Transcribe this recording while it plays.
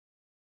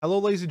Hello,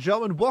 ladies and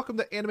gentlemen. Welcome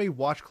to Anime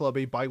Watch Club,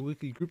 a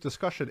bi-weekly group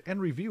discussion and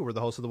review where the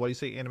hosts of the What Do You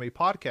Say Anime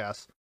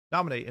podcast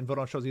nominate and vote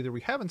on shows either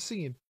we haven't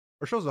seen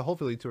or shows that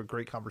hopefully lead to a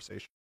great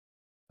conversation.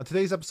 On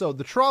today's episode,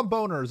 the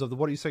Tromboners of the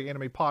What Do You Say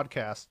Anime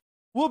podcast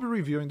will be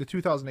reviewing the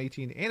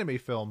 2018 anime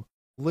film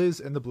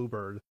Liz and the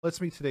Bluebird. Let's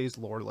meet today's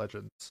lore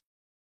legends.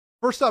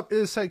 First up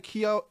is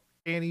Saikyo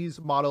Annie's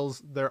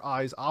models their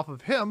eyes off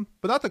of him,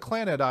 but not the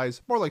Clannad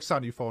eyes, more like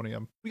Sound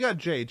Euphonium. We got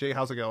Jay. Jay,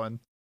 how's it going?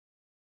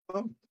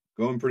 Oh,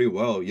 going pretty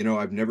well.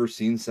 I've never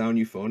seen Sound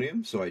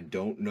Euphonium, so I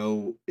don't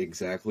know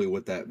exactly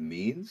what that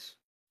means,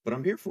 but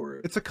I'm here for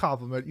it. It's a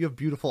compliment. You have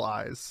beautiful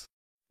eyes.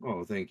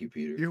 Oh, thank you,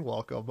 Peter. You're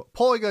welcome.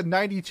 Pulling a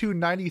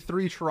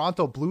 92-93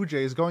 Toronto Blue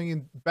Jays going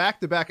in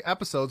back-to-back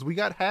episodes, we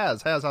got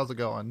Haz. Haz, how's it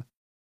going?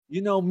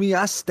 You know me,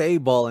 I stay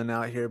balling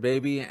out here,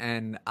 baby,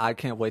 and I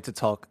can't wait to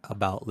talk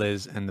about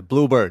Liz and the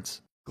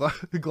Bluebirds.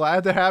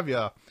 Glad to have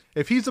you.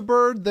 If he's a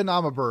bird, then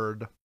I'm a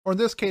bird. Or in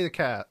this case, a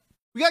cat.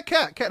 We got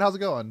Cat. Cat, how's it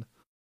going?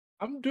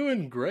 I'm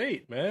doing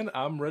great, man.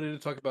 I'm ready to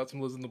talk about some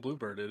Liz and the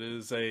Bluebird. It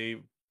is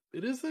an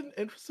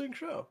interesting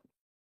show.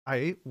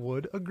 I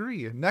would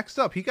agree. Next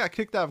up, he got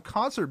kicked out of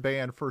concert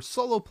band for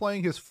solo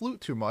playing his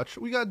flute too much.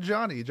 We got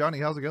Johnny. Johnny,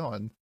 how's it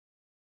going?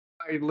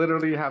 I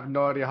literally have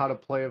no idea how to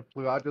play a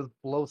flute. I just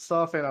blow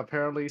stuff and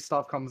apparently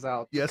stuff comes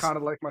out. Yes. Kind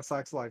of like my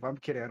sex life. I'm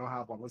kidding. I don't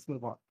have one. Let's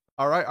move on.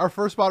 All right, our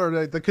first spotter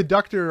today, the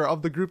conductor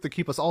of the group to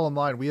keep us all in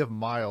line. We have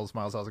Miles.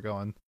 Miles, how's it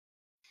going?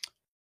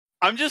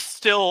 I'm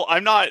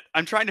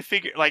trying to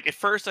figure, at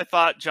first I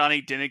thought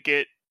Johnny didn't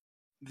get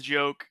the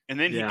joke, and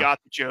then he got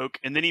the joke,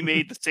 and then he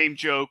made the same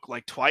joke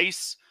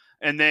twice,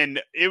 and then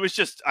it was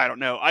just, I don't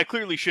know. I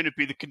clearly shouldn't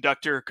be the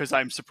conductor because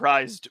I'm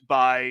surprised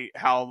by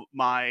how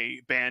my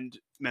band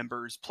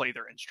members play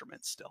their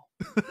instruments still.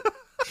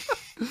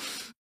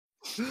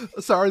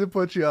 Sorry to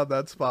put you on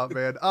that spot,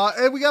 man.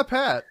 And we got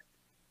Pat.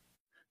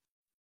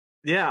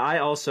 Yeah, I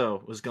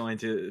also was going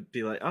to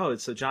be like, oh,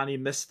 so Johnny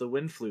missed the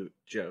wind flute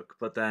joke,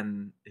 but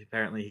then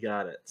apparently he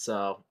got it.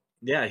 So,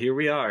 yeah, here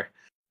we are.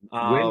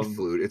 Wind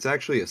flute. It's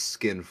actually a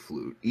skin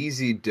flute.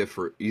 Easy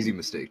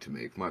mistake to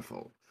make. My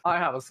fault. I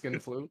have a skin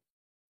flute.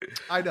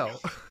 I know.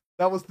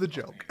 That was the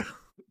joke.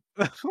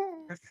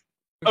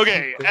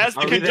 Okay, as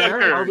the Are we there?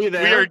 conductor, Are we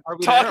there? we are Are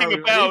we talking there?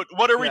 Are we about, ready?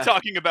 what are we Yeah.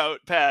 talking about,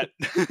 Pat?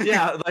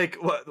 Yeah,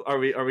 what are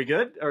we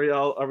good? Are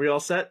we all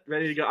set?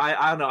 Ready to go?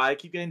 I don't know. I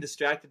keep getting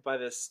distracted by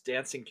this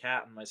dancing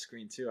cat on my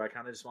screen too. I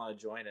kind of just want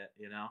to join it,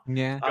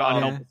 Yeah.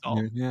 God help us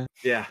all. Yeah.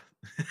 Yeah.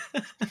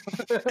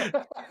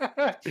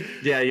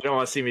 Yeah, you don't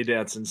want to see me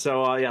dancing.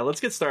 So yeah,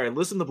 let's get started.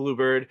 Listen to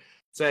Bluebird.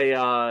 It's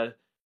a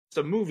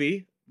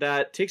movie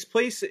that takes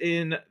place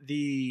in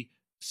the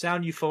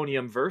Sound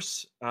Euphonium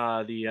verse.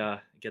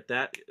 Get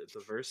that? The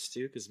verse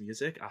too, because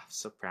music. I'm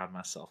so proud of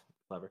myself.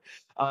 Clever.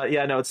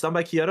 It's done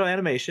by Kyoto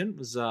Animation. It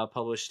was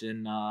published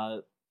in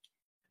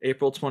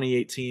April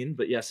 2018.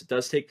 But yes, it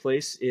does take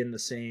place in the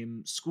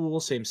same school,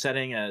 same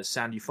setting as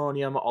Sound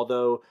Euphonium,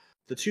 although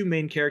the two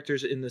main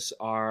characters in this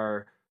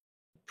are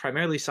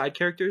primarily side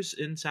characters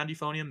in Sound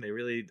Euphonium. They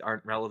really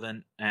aren't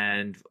relevant,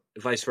 and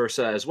vice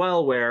versa as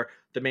well, where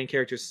the main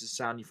characters in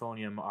Sound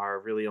Euphonium are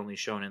really only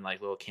shown in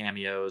little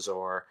cameos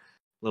or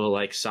little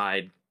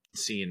side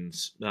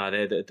scenes.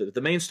 The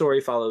main story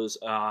follows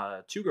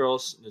two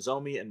girls,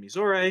 Nozomi and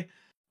Mizore,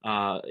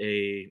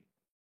 a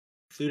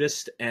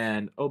flutist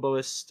and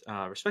oboist,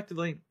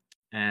 respectively,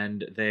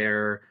 and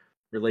their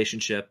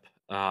relationship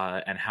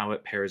and how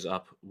it pairs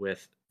up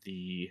with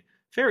the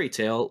fairy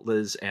tale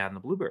Liz and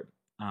the Bluebird.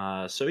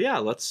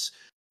 Let's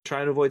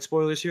try and avoid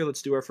spoilers here.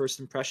 Let's do our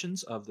first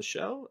impressions of the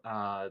show,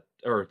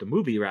 or the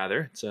movie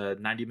rather. It's a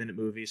 90-minute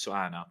movie, so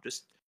I don't know,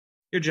 just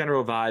your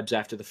general vibes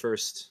after the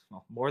first,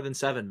 more than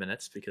 7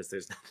 minutes, because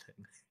there's nothing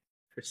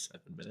for 7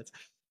 minutes.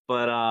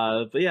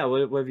 But yeah,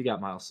 what have you got,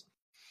 Miles?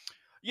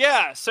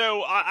 Yeah,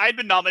 so I'd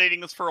been nominating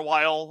this for a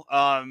while.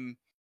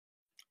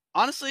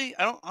 Honestly,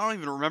 I don't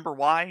even remember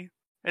why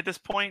at this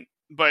point,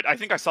 but I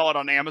think I saw it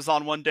on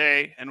Amazon one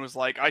day and was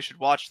like, I should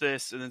watch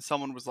this. And then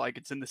someone was like,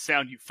 it's in the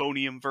Sound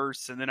Euphonium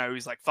verse. And then I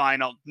was like,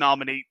 fine, I'll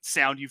nominate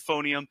Sound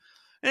Euphonium.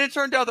 And it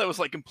turned out that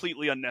was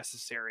completely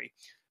unnecessary.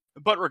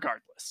 But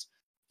regardless,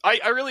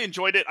 I really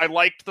enjoyed it. I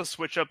liked the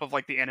switch up of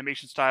the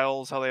animation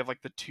styles, how they have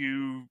the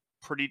two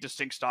pretty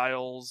distinct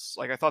styles.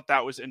 I thought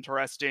that was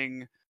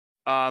interesting.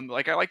 I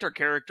liked our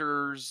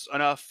characters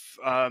enough.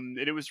 And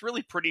it was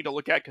really pretty to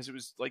look at because it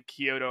was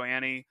Kyoto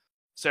Annie.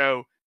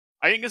 So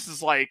I think this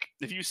is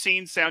if you've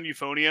seen Sound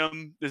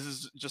Euphonium, this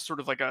is just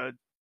sort of a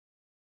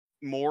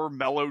more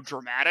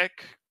melodramatic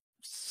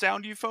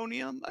Sound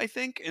Euphonium, I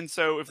think. And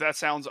so if that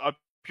sounds up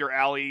your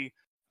alley,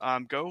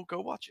 go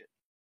watch it.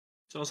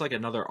 It's almost like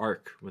another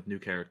arc with new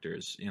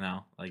characters, It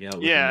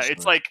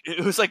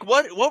was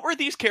what were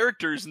these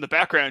characters in the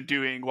background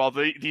doing while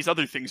these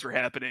other things were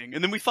happening?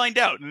 And then we find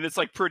out, and it's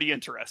pretty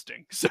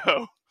interesting.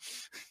 So,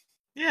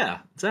 yeah,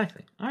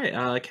 exactly. All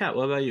right, Kat,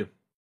 what about you?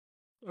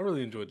 I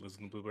really enjoyed Liz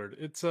and the Bluebird.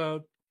 It's I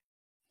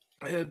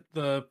had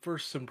the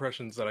first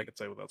impressions that I could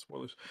say without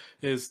spoilers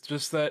is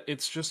just that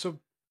it's just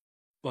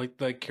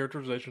the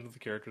characterization of the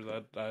characters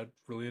I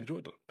really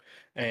enjoyed them,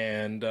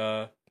 and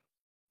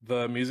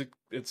The music,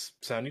 it's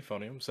sound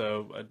euphonium,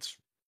 so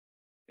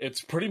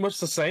it's pretty much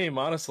the same,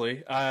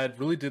 honestly. I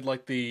really did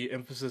like the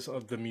emphasis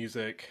of the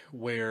music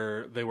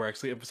where they were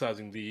actually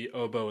emphasizing the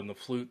oboe and the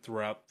flute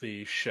throughout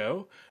the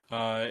show.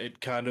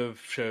 It kind of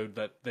showed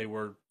that they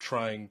were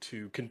trying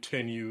to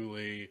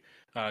continually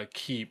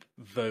keep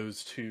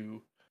those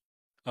two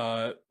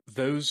in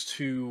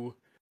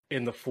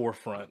the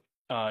forefront,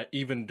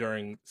 even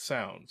during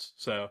sounds.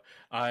 So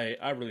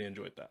I really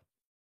enjoyed that.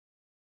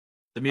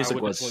 The music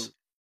would was definitely-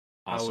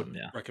 I awesome. would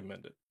Yeah,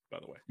 recommend it,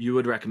 by the way. you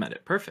would recommend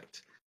it.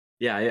 Perfect.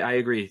 Yeah, I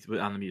agree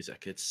on the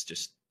music. It's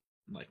just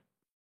like,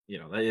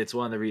 it's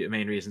one of the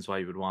main reasons why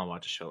you would want to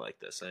watch a show like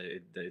this.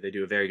 They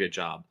do a very good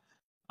job.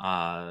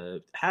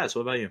 Has,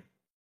 what about you?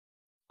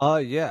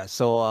 Yeah.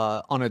 So,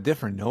 on a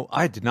different note,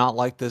 I did not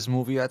like this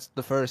movie at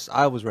the first.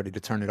 I was ready to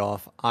turn it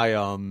off.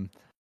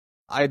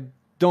 I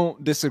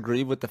don't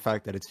disagree with the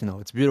fact that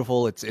it's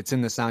beautiful. It's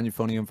in the sound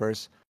euphonium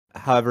verse.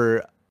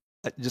 However,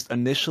 just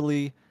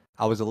initially,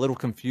 I was a little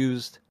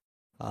confused,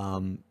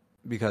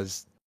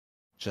 because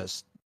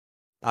just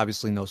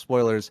obviously no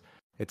spoilers.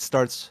 It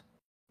starts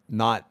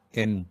not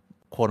in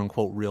quote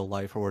unquote real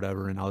life or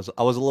whatever, and I was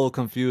a little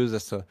confused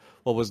as to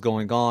what was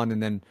going on.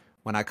 And then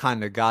when I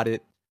kind of got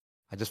it,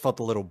 I just felt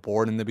a little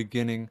bored in the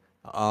beginning.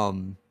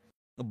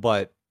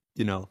 But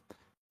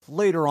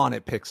later on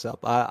it picks up.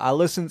 I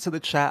listened to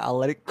the chat. I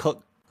let it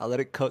cook. I let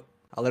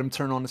him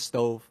turn on the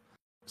stove.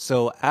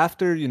 So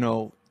after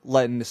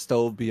letting the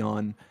stove be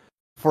on,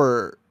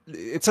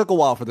 it took a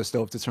while for the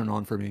stove to turn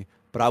on for me,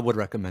 but I would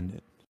recommend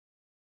it.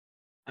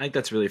 I think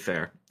that's really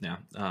fair. Yeah,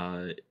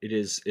 it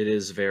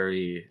is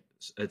very.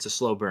 It's a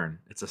slow burn.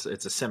 It's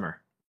a simmer.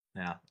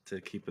 Yeah,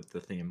 to keep with the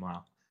theme.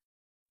 Wow.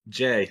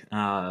 Jay,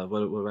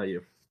 what about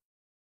you?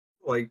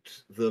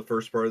 Liked the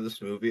first part of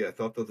this movie. I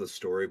thought that the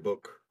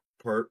storybook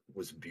part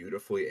was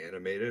beautifully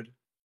animated.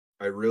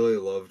 I really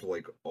loved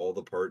like all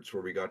the parts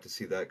where we got to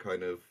see that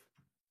kind of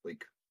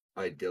like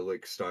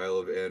idyllic style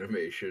of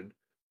animation.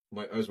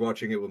 I was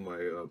watching it with my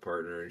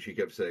partner, and she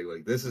kept saying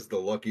like, "This is the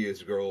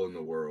luckiest girl in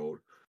the world."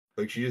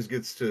 Like she just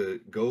gets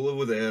to go live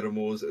with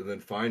animals and then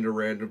find a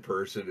random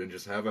person and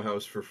just have a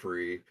house for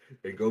free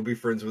and go be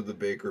friends with the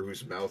baker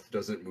whose mouth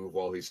doesn't move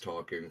while he's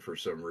talking for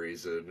some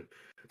reason.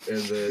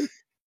 And then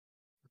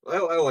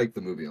I like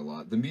the movie a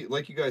lot.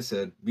 Like you guys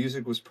said,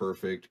 music was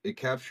perfect. It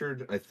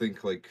captured, I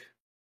think, like,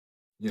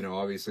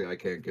 obviously I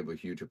can't give a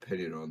huge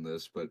opinion on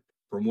this, but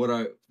from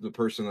the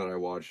person that I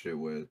watched it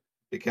with,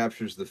 it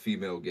captures the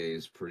female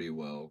gaze pretty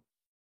well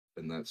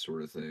and that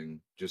sort of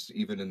thing. Just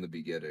even in the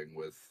beginning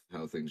with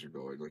how things are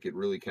going, like it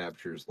really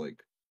captures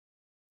like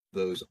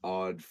those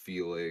odd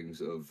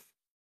feelings of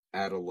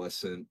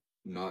adolescent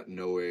not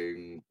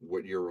knowing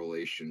what your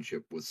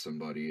relationship with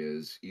somebody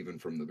is, even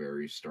from the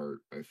very start.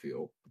 I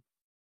feel.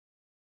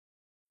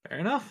 Fair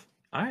enough.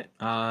 All right.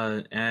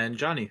 And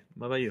Johnny,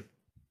 what about you?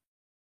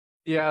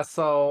 Yeah,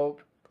 so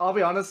I'll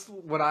be honest,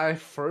 when I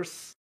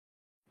first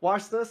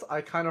watched this,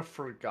 I kind of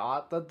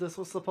forgot that this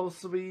was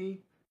supposed to be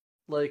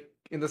like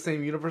in the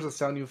same universe as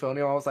Sound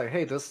Euphonium. I was like,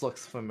 hey, this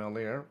looks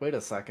familiar. Wait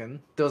a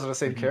second. Those are the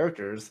same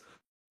characters.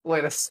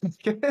 Wait a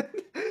second.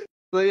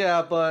 So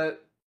yeah,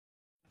 but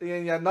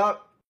yeah,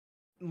 not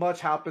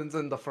much happens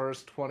in the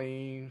first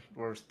 20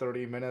 or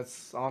 30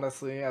 minutes,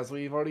 honestly, as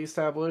we've already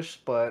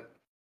established, but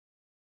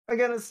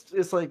again,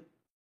 it's like,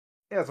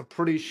 yeah, it's a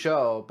pretty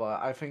show,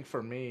 but I think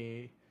for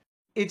me,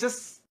 it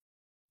just,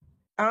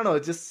 I don't know,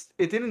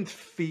 it didn't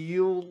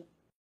feel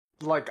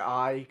like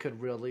I could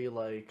really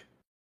like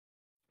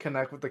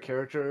connect with the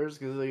characters,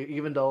 because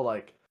even though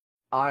like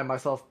I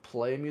myself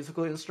play a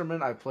musical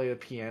instrument, I play a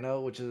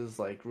piano, which is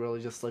like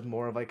really just like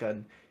more of like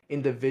an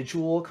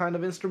individual kind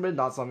of instrument,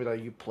 not something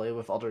that you play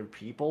with other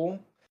people.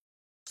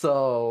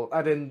 So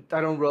I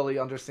don't really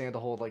understand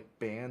the whole like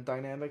band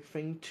dynamic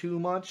thing too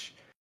much.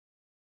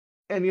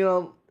 And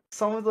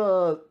some of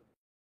the,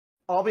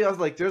 I'll be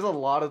honest, like there's a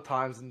lot of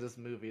times in this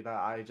movie that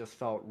I just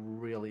felt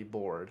really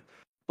bored.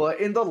 But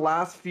in the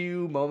last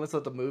few moments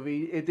of the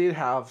movie, it did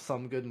have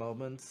some good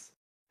moments.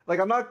 Like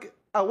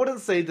I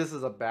wouldn't say this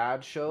is a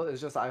bad show.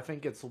 It's just I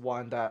think it's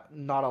one that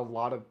not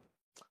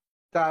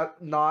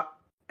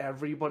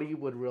everybody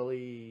would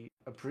really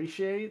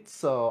appreciate.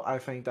 So I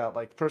think that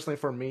like personally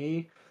for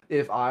me,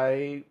 if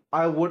I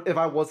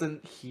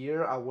wasn't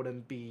here, I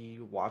wouldn't be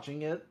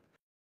watching it.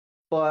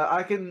 But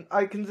I can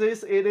say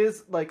it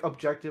is like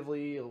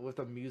objectively with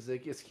the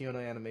music, it's Kyoto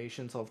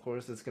animation, so of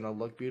course it's gonna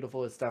look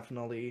beautiful. It's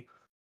definitely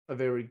a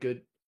very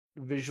good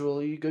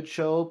visually good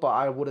show, but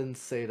I wouldn't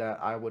say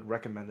that I would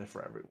recommend it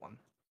for everyone.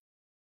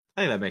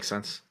 I think that makes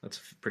sense. That's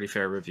a pretty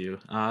fair review.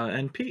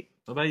 And Pete,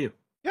 what about you?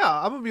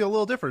 Yeah, I'm gonna be a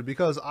little different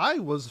because I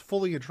was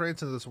fully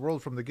entranced in this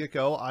world from the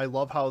get-go. I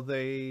love how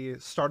they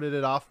started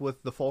it off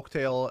with the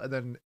folktale and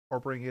then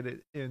incorporating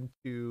it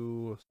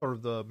into sort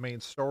of the main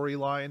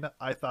storyline.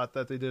 I thought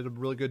that they did a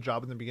really good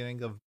job in the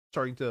beginning of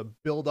starting to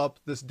build up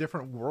this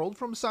different world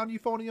from Sound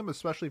Euphonium,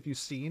 especially if you've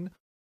seen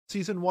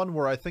season 1,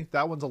 where I think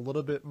that one's a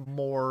little bit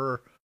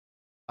more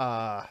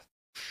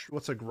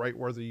what's a great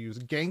word to use?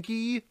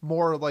 Ganky,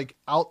 more like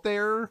out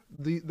there.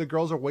 The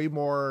girls are way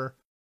more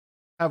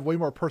have way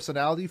more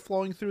personality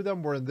flowing through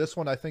them. Where in this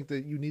one, I think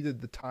that you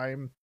needed the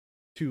time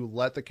to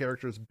let the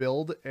characters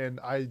build, and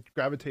I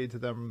gravitated to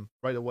them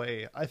right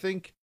away. I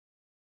think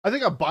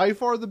I'm by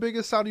far the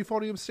biggest Sound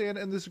Euphonium stan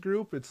in this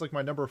group. It's like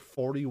my number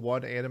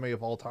 41 anime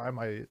of all time.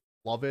 I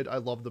love it. I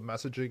love the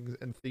messaging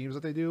and themes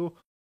that they do.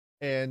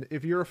 And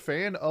if you're a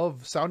fan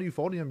of Sound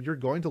Euphonium, you're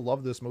going to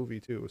love this movie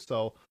too.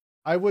 So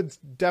I would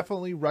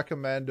definitely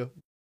recommend.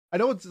 I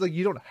know it's like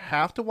you don't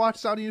have to watch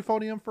Sound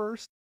Euphonium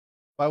first,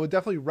 but I would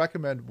definitely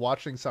recommend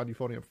watching Sound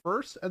Euphonium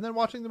first and then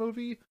watching the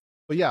movie.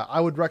 But yeah,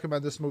 I would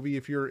recommend this movie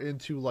if you're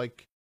into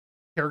like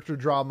character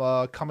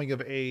drama, coming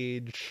of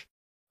age,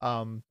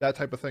 that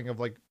type of thing of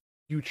like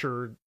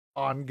future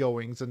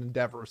ongoings and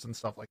endeavors and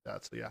stuff like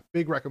that. So yeah,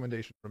 big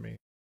recommendation for me.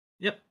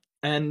 Yep.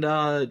 And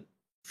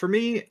for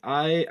me,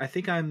 I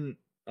think I'm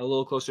a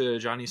little closer to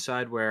Johnny's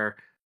side, where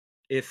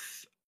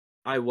if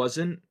I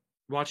wasn't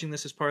watching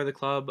this as part of the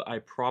club, I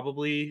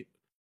probably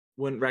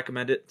wouldn't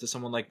recommend it to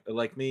someone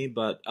like me.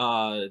 But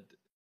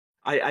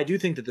I do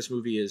think that this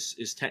movie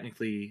is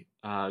technically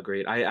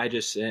great. I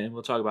just, and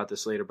we'll talk about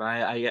this later, but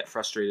I get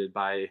frustrated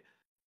by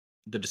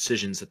the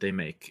decisions that they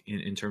make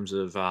in terms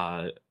of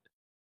I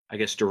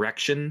guess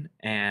direction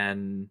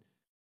and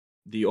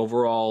the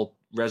overall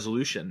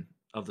resolution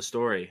of the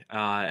story.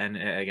 And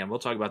again, we'll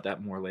talk about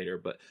that more later.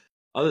 But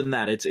other than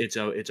that, it's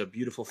a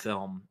beautiful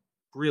film.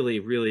 Really,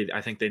 really,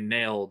 I think they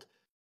nailed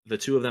the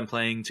two of them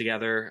playing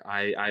together.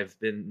 I've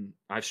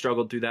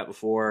struggled through that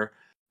before,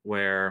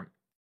 where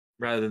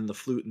rather than the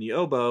flute and the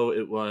oboe,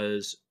 it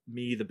was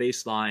me, the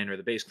bass line or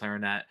the bass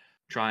clarinet,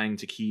 trying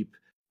to keep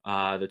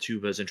the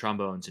tubas and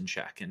trombones in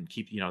check and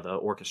keep the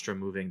orchestra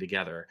moving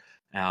together,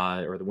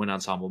 or the wind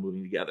ensemble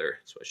moving together,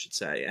 so I should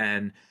say.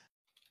 And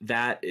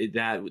that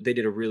they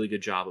did a really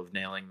good job of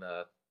nailing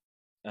the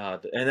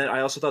and then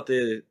I also thought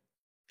the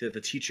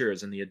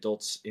teachers and the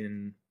adults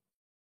in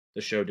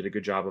the show did a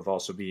good job of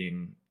also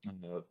being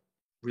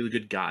really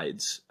good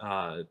guides.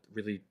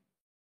 Really,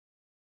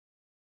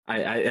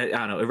 I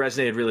don't know, it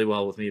resonated really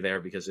well with me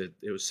there because it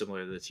was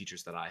similar to the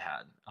teachers that I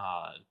had,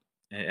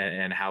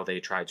 and how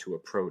they tried to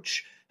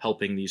approach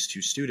helping these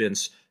two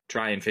students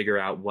try and figure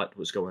out what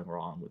was going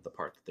wrong with the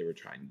part that they were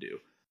trying to do.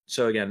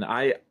 So again,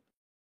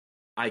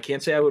 I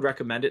can't say I would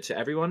recommend it to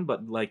everyone,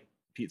 but like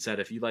Pete said,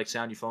 if you like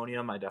Sound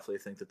Euphonium, I definitely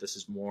think that this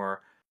is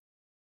more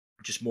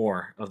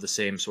of the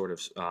same sort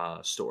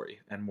of story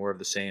and more of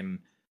the same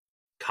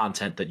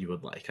content that you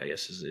would like, I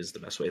guess is the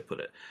best way to put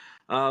it.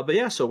 But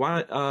yeah, so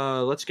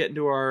let's get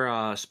into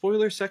our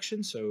spoiler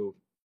section. So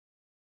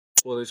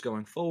spoilers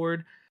going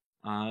forward.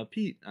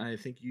 Pete, I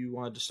think you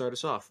wanted to start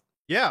us off.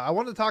 Yeah, I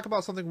wanted to talk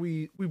about something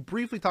we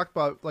briefly talked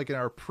about like in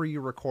our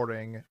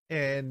pre-recording,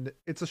 and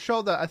it's a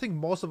show that I think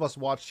most of us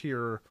watched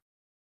here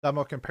that I'm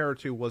going to compare it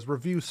to was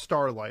Review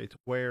Starlight,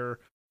 where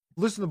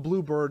Listen to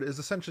Bluebird is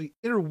essentially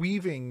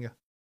interweaving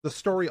the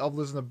story of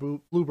Listen to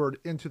Bluebird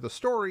into the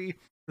story,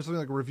 or something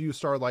like Review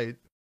Starlight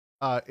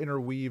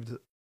interweaved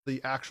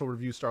the actual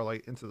Review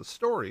Starlight into the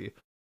story.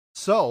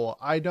 So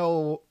I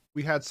know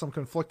we had some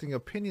conflicting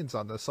opinions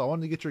on this, so I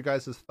wanted to get your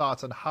guys'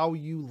 thoughts on how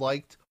you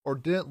liked or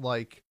didn't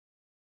like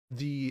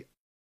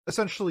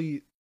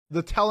essentially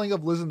the telling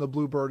of Liz and the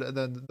Bluebird and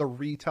then the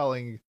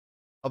retelling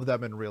of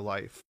them in real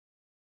life.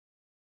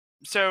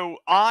 So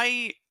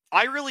I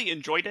really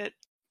enjoyed it.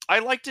 I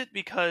liked it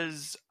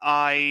because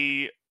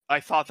I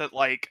thought that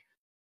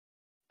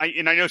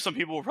I know some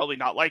people will probably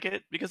not like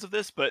it because of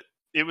this, but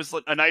it was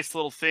a nice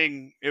little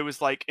thing. It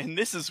was like, and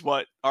this is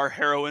what our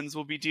heroines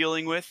will be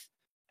dealing with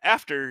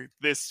after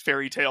this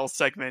fairy tale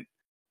segment.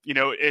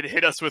 It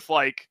hit us with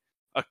like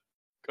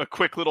a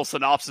quick little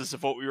synopsis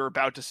of what we were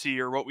about to see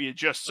or what we had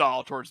just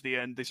saw towards the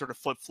end. They sort of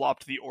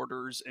flip-flopped the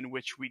orders in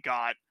which we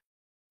got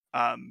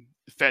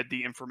fed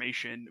the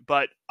information.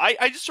 But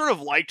I just sort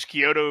of liked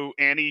Kyoto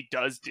Annie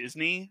Does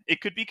Disney.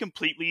 It could be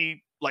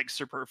completely like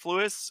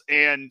superfluous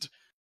and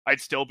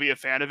I'd still be a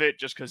fan of it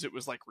just because it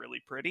was like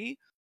really pretty.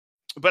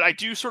 But I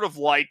do sort of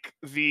like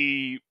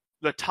the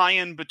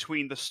tie-in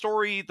between the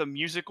story, the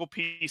musical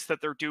piece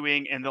that they're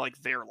doing, and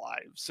their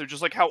lives. So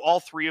just like how all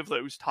three of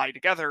those tie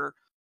together,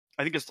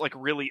 I think it's like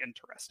really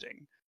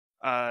interesting.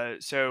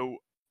 So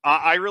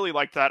I really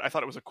liked that. I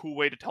thought it was a cool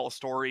way to tell a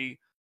story.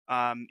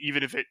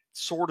 Even if it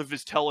sort of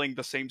is telling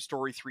the same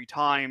story three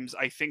times,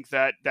 I think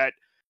that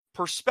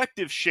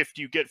perspective shift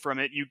you get from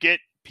it, you get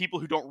people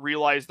who don't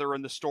realize they're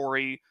in the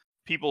story,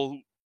 people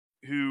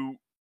who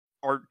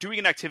are doing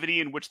an activity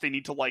in which they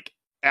need to like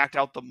act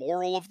out the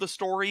moral of the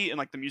story, and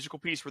like the musical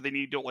piece where they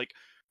need to like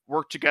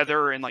work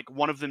together, and like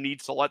one of them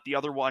needs to let the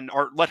other one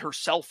or let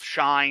herself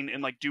shine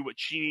and like do what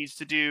she needs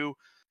to do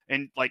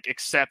and like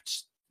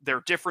accept their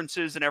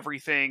differences and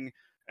everything,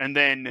 and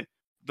then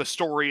the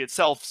story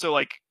itself. So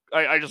like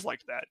I just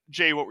liked that.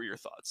 Jay, what were your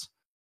thoughts?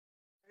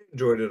 I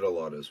enjoyed it a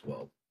lot as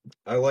well.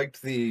 I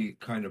liked the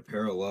kind of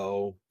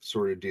parallel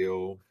sort of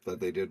deal that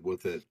they did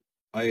with it.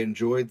 I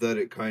enjoyed that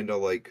it kind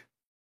of like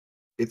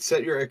it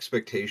set your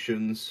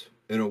expectations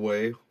in a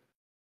way,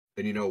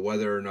 and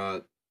whether or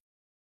not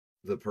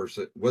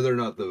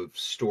the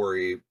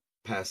story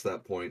past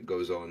that point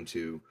goes on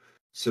to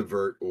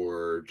subvert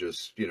or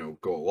just,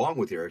 go along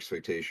with your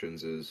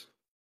expectations is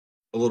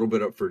a little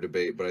bit up for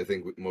debate, but I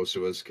think most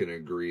of us can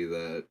agree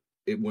that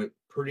it went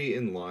pretty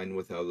in line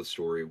with how the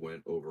story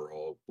went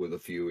overall, with a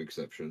few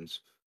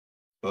exceptions.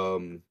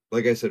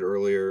 Like I said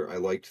earlier, I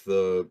liked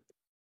the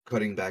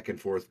cutting back and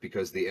forth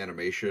because the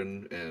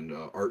animation and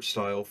art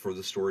style for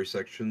the story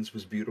sections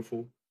was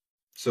beautiful.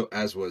 So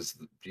as was,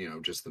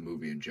 just the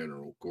movie in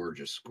general,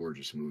 gorgeous,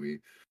 gorgeous movie.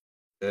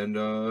 And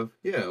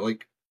yeah,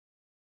 like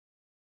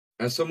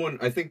I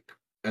think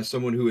as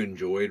someone who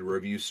enjoyed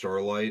Review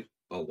Starlight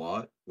a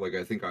lot, like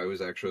I think I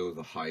was actually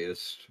the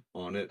highest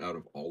on it out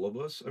of all of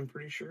us, I'm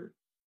pretty sure.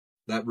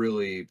 That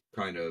really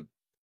kind of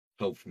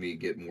helped me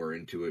get more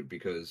into it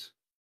because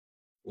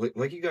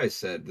like you guys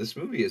said, this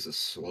movie is a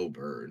slow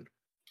burn.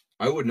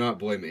 I would not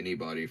blame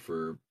anybody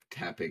for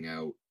tapping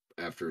out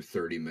after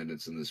 30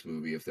 minutes in this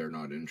movie if they're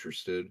not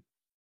interested.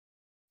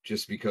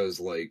 Just because,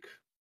 like,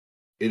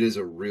 it is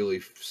a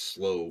really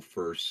slow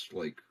first,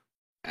 like,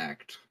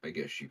 act, I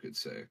guess you could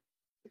say.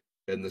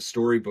 And the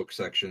storybook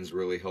sections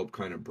really help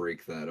kind of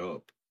break that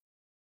up,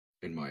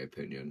 in my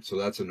opinion. So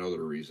that's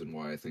another reason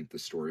why I think the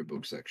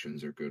storybook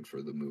sections are good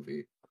for the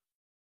movie.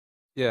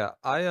 Yeah,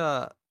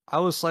 I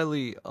was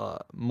slightly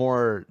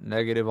more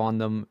negative on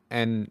them,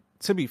 and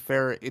to be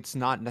fair, it's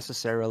not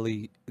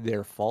necessarily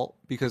their fault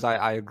because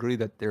I agree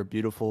that they're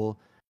beautiful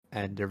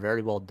and they're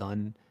very well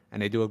done,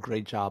 and they do a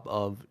great job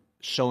of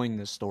showing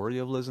the story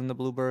of Liz and the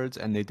Bluebirds,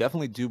 and they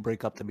definitely do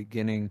break up the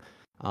beginning.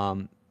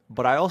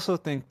 But I also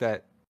think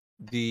that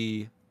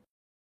the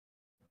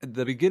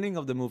the beginning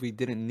of the movie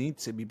didn't need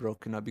to be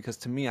broken up because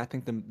to me, I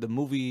think the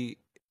movie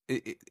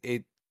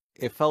it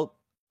felt.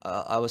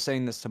 I was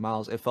saying this to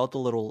Miles. It felt a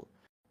little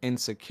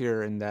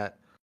insecure in that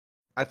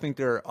I think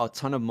there are a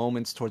ton of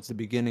moments towards the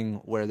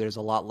beginning where there's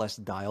a lot less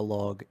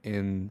dialogue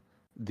in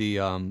the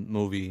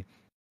movie.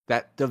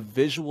 That the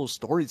visual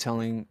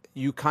storytelling,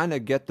 you kind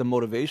of get the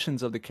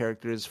motivations of the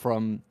characters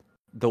from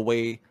the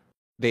way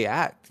they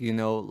act.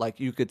 Like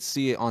you could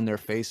see it on their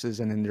faces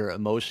and in their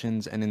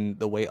emotions and in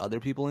the way other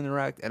people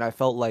interact. And I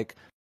felt like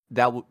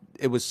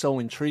it was so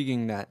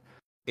intriguing that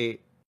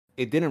it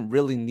it didn't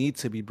really need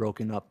to be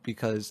broken up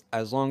because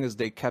as long as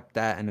they kept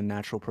that in a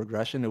natural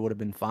progression, it would have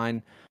been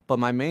fine. But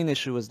my main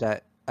issue is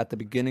that at the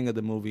beginning of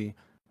the movie,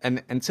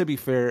 and to be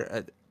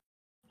fair,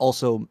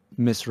 also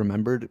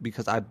misremembered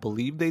because I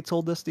believe they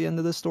told us the end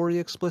of the story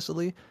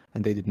explicitly,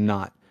 and they did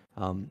not,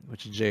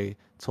 which Jay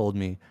told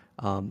me.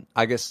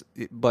 I guess,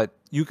 but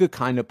you could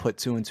kind of put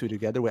two and two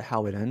together with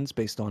how it ends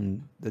based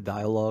on the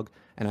dialogue,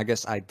 and I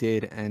guess I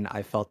did, and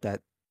I felt that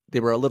they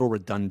were a little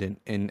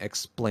redundant in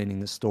explaining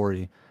the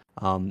story.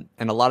 And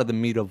a lot of the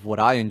meat of what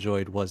I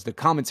enjoyed was the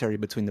commentary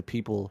between the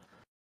people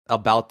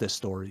about this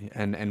story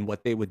and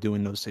what they would do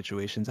in those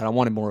situations. And I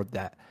wanted more of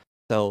that.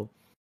 So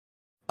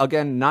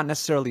again, not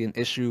necessarily an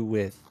issue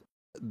with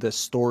the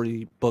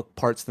storybook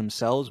parts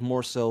themselves,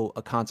 more so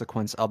a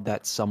consequence of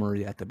that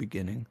summary at the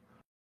beginning.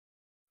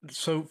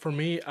 So for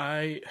me,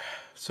 I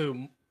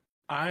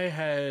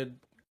had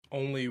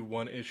only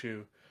one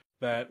issue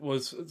that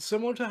was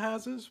similar to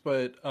Haz's,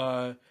 but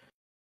I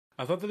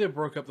thought that they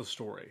broke up the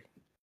story.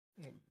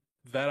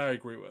 That I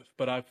agree with,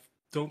 but I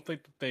don't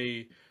think that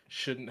they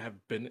shouldn't have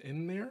been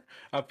in there.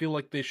 I feel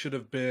like they should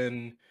have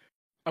been.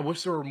 I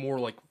wish there were more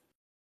like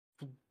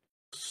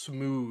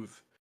smooth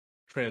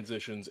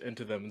transitions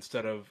into them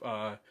instead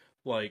of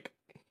like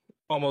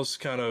almost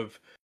kind of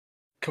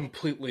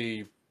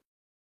completely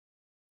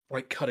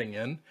like cutting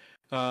in.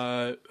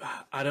 I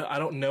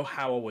don't know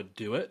how I would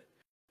do it,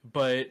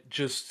 but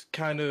just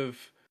kind of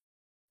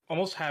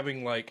almost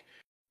having like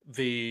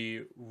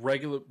the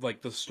regular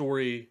like the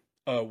story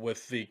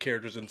with the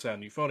characters in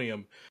Sound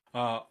Euphonium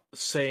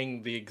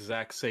saying the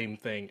exact same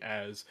thing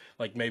as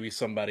like maybe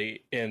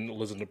somebody in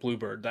Liz and the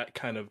Bluebird, that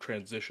kind of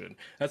transition.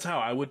 That's how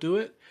I would do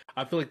it.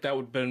 I feel like that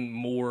would have been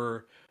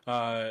more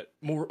a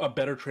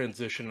better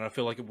transition, and I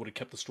feel like it would have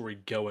kept the story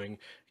going,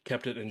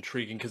 kept it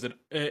intriguing because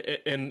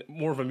it in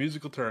more of a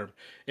musical term,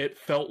 it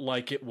felt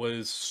like it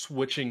was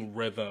switching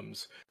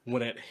rhythms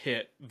when it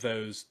hit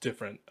those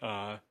different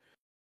notes.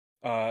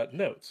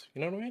 You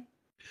know what I mean?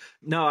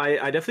 No,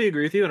 I definitely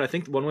agree with you, and I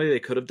think one way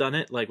they could have done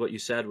it, like what you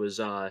said, was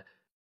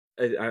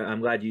I'm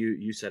glad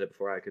you said it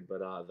before I could, but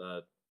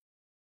the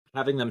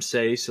having them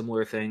say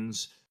similar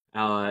things,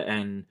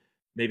 and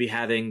maybe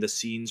having the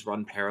scenes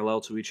run parallel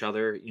to each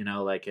other,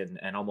 like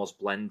and almost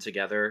blend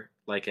together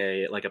like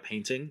a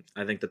painting.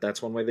 I think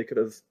that's one way they could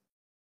have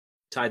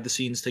tied the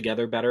scenes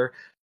together better.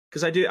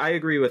 Because I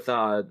agree with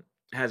Haz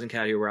and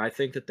Cat here, where I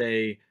think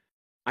that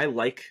I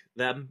like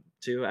them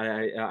too.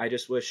 I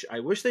just wish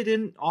they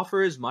didn't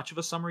offer as much of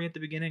a summary at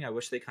the beginning. I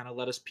wish they kind of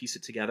let us piece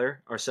it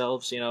together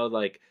ourselves.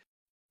 Like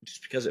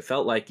just because it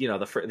felt like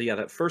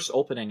that first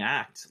opening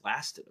act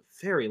lasted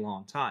a very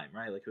long time,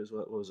 right? Like it was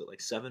what was it, like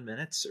 7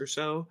 minutes or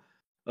so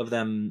of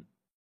them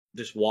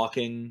just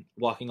walking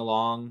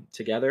along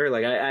together.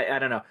 Like I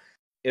don't know.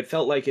 It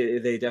felt like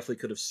they definitely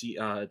could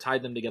have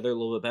tied them together a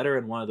little bit better,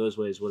 and one of those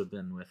ways would have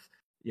been with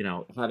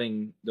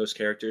having those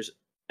characters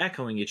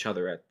echoing each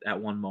other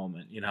at one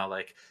moment,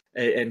 like,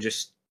 and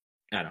just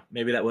I don't know,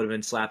 maybe that would have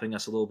been slapping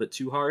us a little bit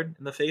too hard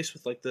in the face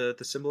with like the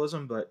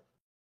symbolism, but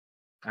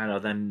I don't know.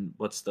 Then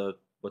what's the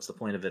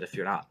point of it if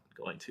you're not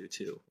going to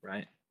too,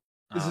 right?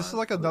 Is this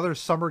like another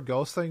Summer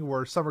Ghost thing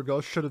where Summer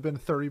Ghost should have been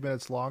 30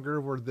 minutes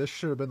longer, where this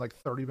should have been like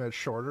 30 minutes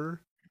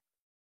shorter?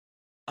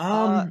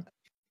 I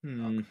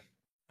don't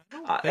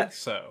think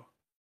so.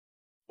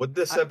 Would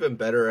this have been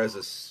better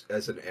as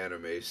an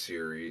anime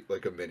series,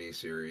 like a mini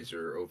series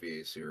or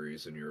OVA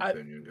series, in your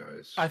opinion,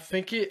 guys? I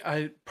think it.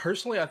 I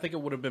think it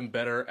would have been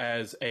better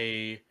as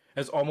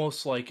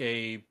almost like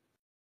a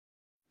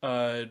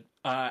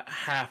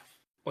half,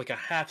 like a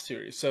half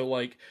series. So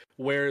like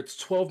where it's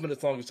 12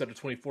 minutes long instead of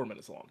 24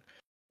 minutes long.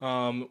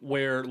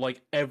 Where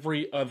like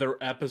every other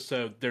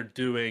episode they're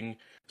doing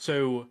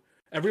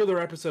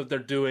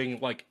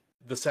like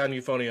the sound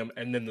euphonium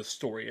and then the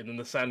story and then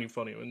the sound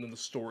euphonium and then the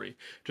story,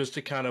 just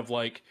to kind of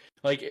like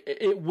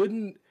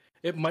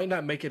it might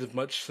not make it as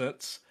much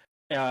sense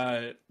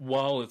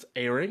while it's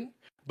airing,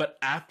 but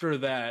after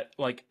that,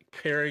 like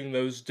pairing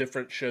those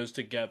different shows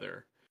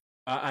together,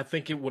 I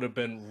think it would have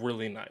been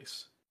really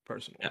nice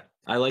personally. Yeah,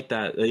 I like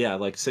that. Yeah,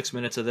 like 6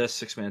 minutes of this,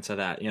 6 minutes of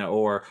that,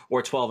 or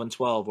 12 and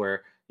 12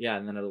 where, yeah,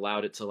 and then it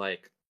allowed it to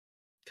like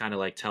kind of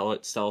like tell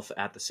itself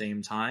at the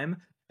same time.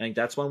 I think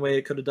that's one way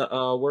it could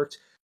have worked.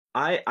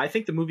 I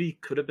think the movie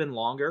could have been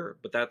longer,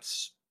 but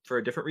that's for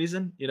a different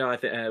reason. I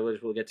think,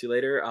 which we'll get to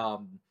later.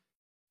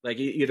 Like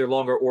either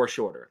longer or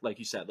shorter, like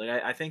you said. Like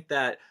I think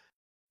that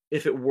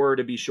if it were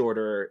to be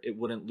shorter, it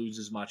wouldn't lose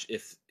as much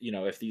if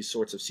these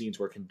sorts of scenes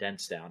were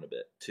condensed down a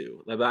bit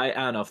too. Like, I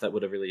don't know if that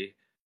would have really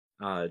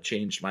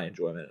changed my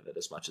enjoyment of it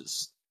as much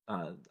as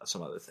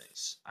some other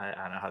things. I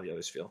don't know how the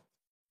others feel.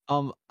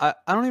 I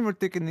don't even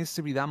think it needs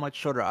to be that much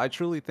shorter. I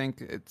truly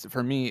think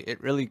for me, it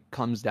really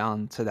comes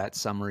down to that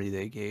summary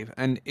they gave.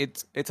 And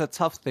it's a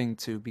tough thing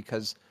too,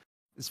 because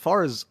as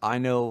far as I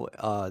know,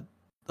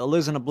 The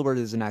Liz and the Bluebird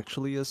isn't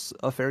actually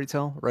a fairy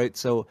tale, right?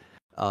 So,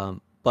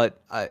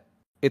 but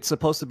it's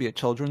supposed to be a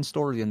children's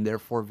story and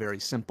therefore very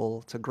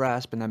simple to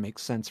grasp, and that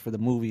makes sense for the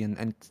movie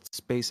and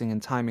spacing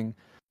and timing.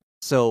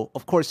 So,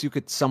 of course, you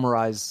could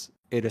summarize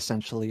it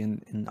essentially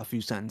in a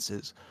few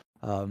sentences,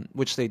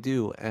 which they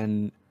do.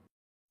 And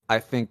I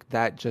think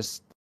that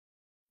just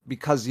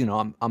because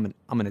I'm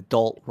an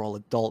adult, we're all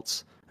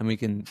adults, and we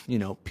can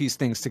piece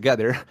things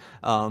together.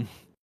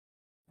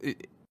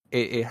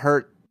 It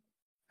hurt.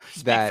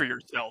 Speak for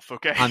yourself,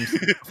 okay?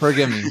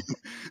 Forgive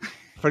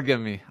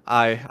me.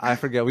 I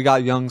forget. We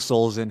got young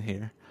souls in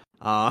here.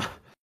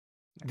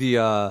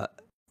 The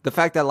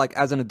fact that like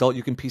as an adult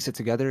you can piece it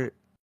together.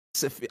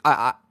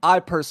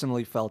 I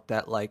personally felt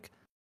that like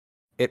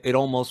it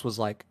almost was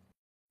like,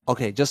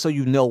 okay, just so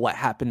you know what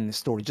happened in the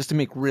story, just to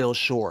make real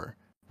sure,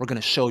 we're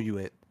gonna show you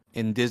it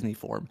in Disney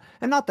form.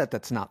 And not that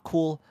that's not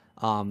cool,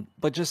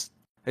 but just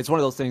it's one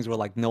of those things where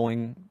like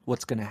knowing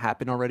what's gonna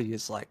happen already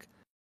is like,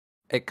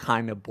 it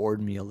kind of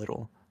bored me a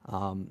little.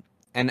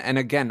 And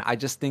again, I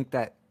just think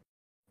that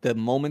the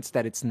moments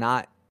that it's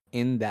not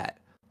in that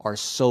are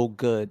so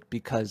good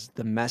because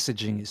the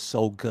messaging is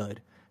so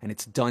good and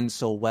it's done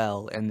so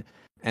well, and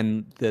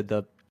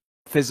the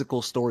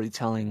physical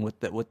storytelling with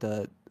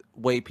the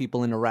way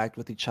people interact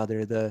with each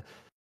other,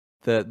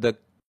 the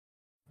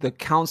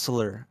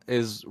counselor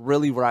is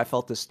really where I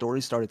felt the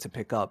story started to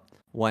pick up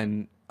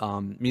when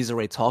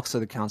Mizore talks to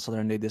the counselor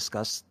and they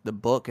discuss the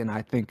book. And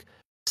I think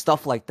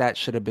stuff like that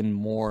should have been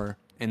more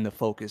in the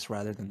focus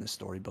rather than the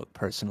storybook,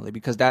 personally,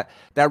 because that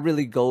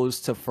really goes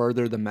to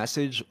further the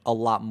message a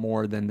lot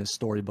more than the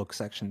storybook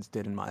sections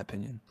did, in my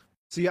opinion.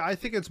 See, I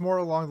think it's more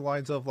along the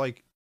lines of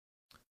like,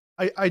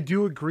 I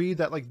do agree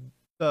that like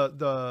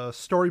the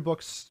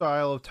storybook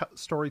style of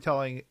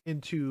storytelling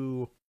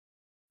into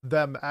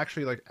them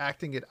actually like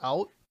acting it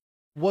out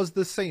was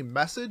the same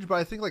message, but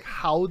I think like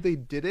how they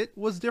did it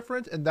was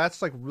different, and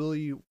that's like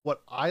really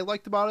what I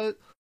liked about it.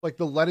 Like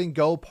the letting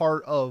go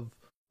part of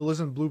the Liz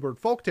and Bluebird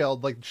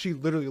folktale, like she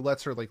literally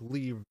lets her like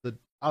leave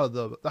out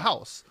of the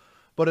house,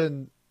 but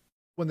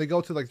when they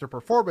go to like their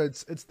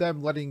performance, it's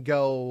them letting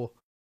go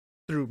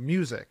through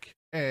music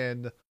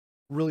and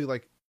really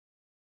like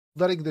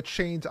letting the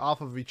chains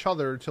off of each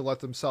other to let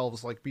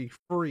themselves like be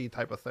free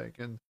type of thing.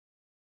 And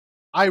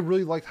I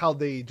really liked how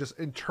they just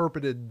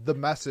interpreted the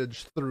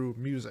message through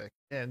music,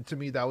 and to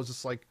me that was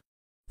just like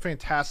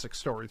fantastic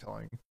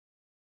storytelling.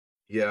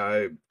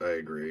 Yeah, I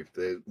agree.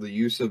 The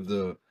use of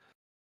the,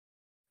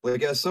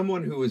 like, as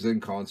someone who was in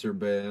concert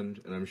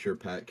band, and I'm sure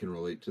Pat can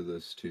relate to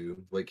this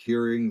too, like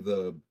hearing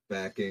the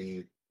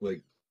backing,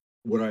 like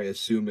what I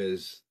assume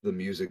is the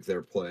music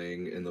they're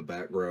playing in the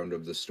background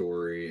of the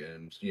story,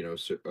 and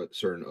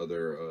certain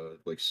other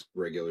like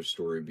regular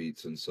story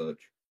beats and such.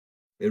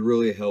 It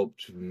really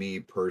helped me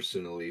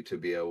personally to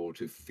be able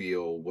to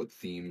feel what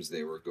themes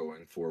they were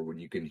going for when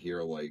you can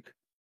hear like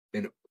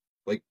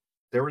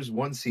there was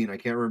one scene, I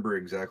can't remember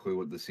exactly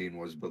what the scene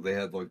was, but they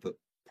had like the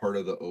part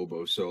of the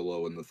oboe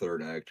solo in the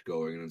third act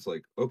going, and it's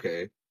like,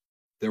 okay,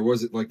 there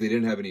wasn't like they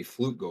didn't have any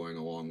flute going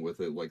along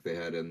with it like they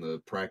had in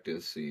the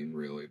practice scene,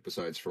 really,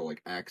 besides for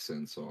like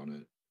accents on it.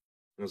 And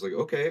I was like,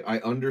 okay, I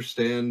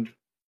understand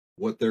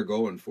what they're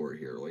going for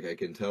here. Like I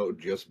can tell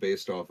just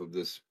based off of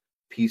this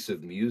piece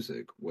of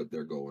music what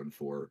they're going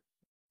for.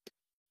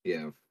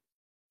 Yeah,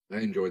 I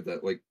enjoyed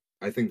that. Like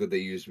I think that they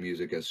used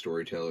music as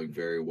storytelling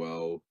very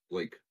well.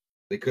 Like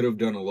they could have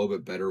done a little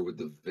bit better with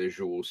the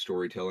visual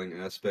storytelling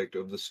aspect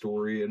of the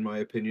story, in my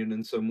opinion,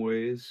 in some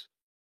ways.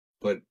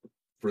 But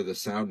for the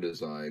sound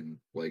design,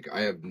 like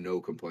I have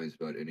no complaints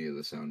about any of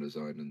the sound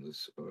design in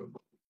this.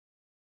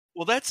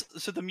 Well, that's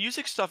so the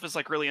music stuff is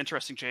like really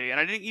interesting, Jay. And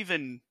I didn't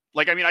even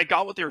like. I mean, I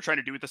got what they were trying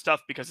to do with the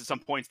stuff because at some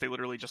points they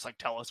literally just like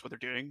tell us what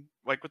they're doing,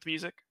 like with the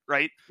music,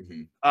 right?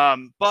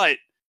 But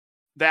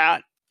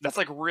that's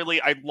like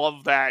really, I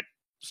love that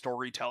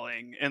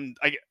storytelling, and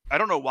I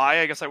don't know why.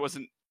 I guess I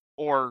wasn't,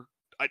 or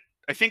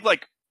I think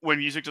like when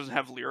music doesn't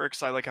have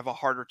lyrics, I like have a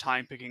harder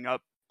time picking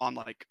up on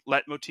like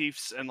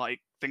leitmotifs and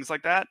like things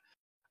like that.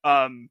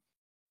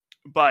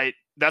 But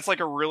that's like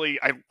a really,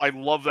 I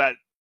love that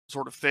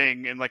sort of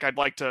thing, and like I'd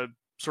like to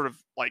sort of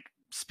like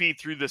speed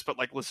through this but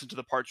like listen to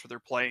the parts where they're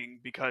playing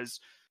because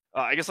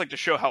I guess like to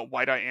show how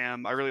white I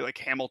am, I really like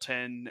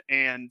Hamilton,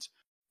 and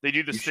they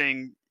do this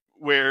thing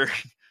where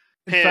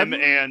him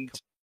and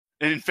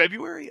in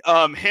February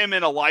him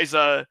and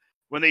Eliza,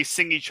 when they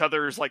sing each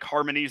other's like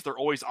harmonies, they're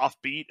always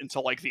offbeat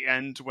until like the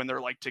end when they're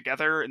like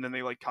together, and then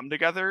they like come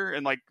together,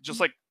 and like just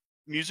like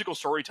musical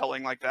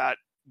storytelling like that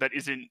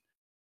isn't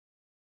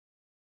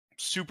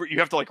super, you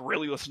have to like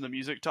really listen to the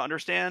music to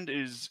understand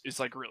is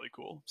like really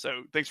cool.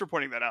 So thanks for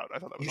pointing that out. I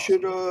thought that was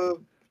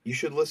awesome. You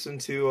should listen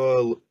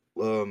to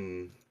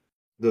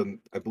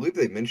I believe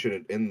they mention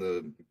it in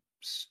the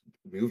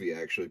movie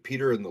actually.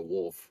 Peter and the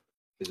Wolf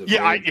is a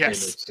very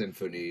famous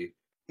symphony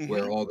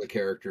where all the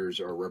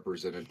characters are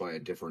represented by a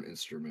different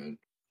instrument.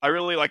 I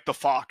really like the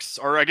fox,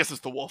 or I guess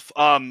it's the wolf.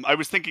 I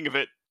was thinking of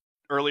it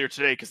earlier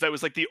today because that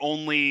was like the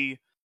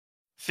only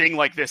thing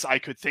like this I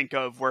could think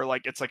of where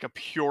like it's like a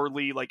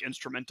purely like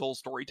instrumental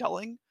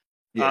storytelling.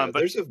 Yeah,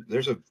 but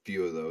there's a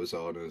few of those,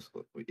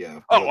 honestly.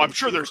 Yeah. Oh, I'm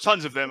sure there's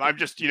tons of them. I'm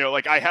just,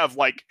 like I have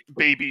like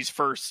Baby's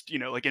First,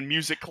 like in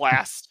music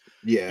class.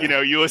 Yeah.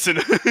 You listen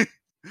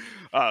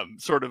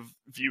sort of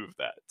view of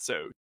that.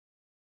 So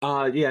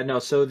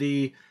so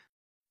the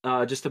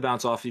just to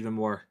bounce off even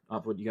more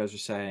of what you guys were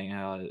saying,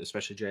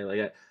 especially Jay,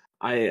 like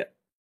I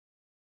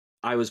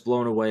was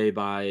blown away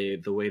by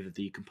the way that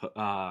the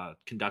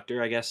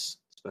conductor, I guess, is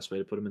the best way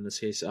to put him in this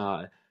case,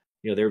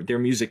 their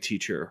music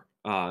teacher,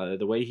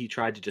 the way he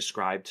tried to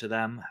describe to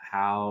them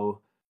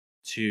how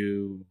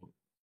to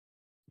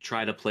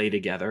try to play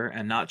together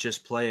and not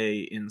just play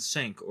in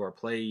sync or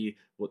play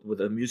with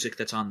the music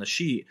that's on the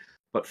sheet,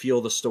 but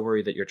feel the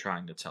story that you're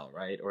trying to tell,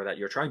 right? Or that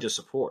you're trying to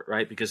support,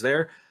 right? Because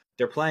they're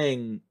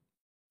playing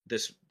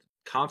this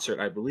concert,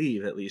 I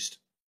believe, at least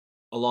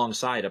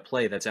alongside a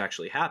play that's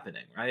actually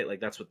happening, right? Like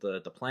that's what the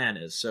plan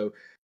is. So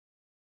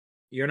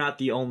you're not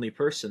the only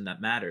person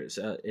that matters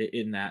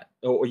in that,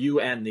 or you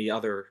and the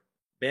other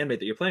bandmate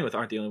that you're playing with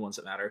aren't the only ones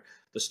that matter.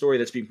 The story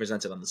that's being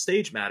presented on the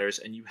stage matters,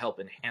 and you help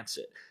enhance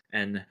it.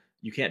 And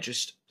you can't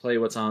just play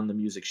what's on the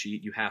music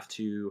sheet. You have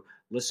to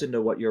listen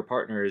to what your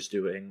partner is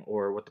doing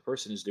or what the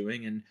person is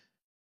doing, and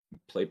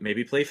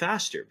maybe play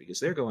faster because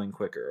they're going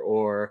quicker,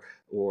 or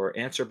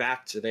answer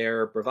back to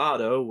their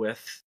bravado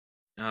with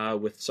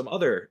some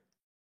other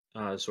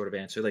sort of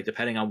answer, like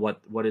depending on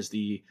what is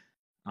the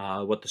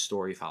what the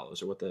story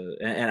follows, or what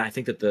and I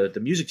think that the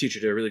music teacher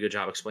did a really good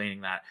job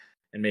explaining that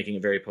and making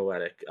it very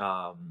poetic.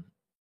 That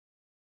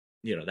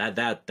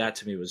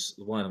to me was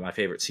one of my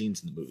favorite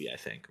scenes in the movie. I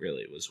think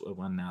really was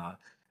when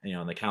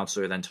and the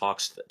counselor then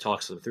talks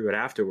them through it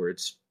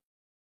afterwards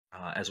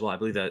as well. I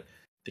believe that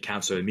the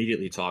counselor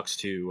immediately talks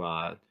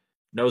to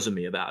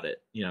Nozomi about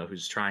it,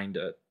 who's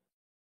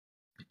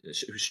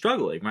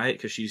struggling, right?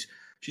 Because she's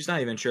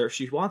not even sure if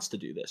she wants to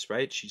do this,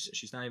 right?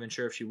 She's not even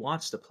sure if she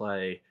wants to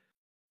play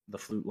the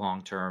flute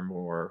long term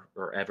or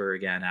ever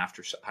again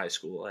after high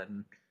school.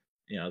 And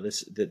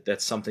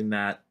that's something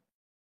that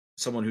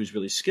someone who's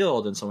really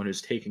skilled and someone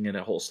who's taking it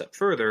a whole step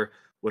further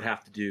would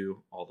have to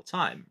do all the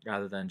time,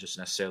 rather than just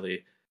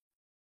necessarily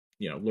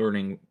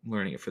learning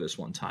it for this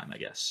one time, I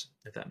guess,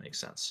 if that makes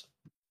sense.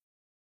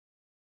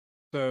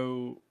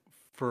 So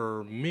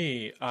for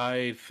me,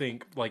 I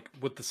think like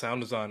with the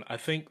sound design, I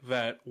think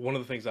that one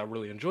of the things I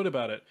really enjoyed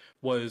about it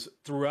was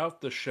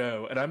throughout the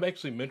show, and I've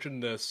actually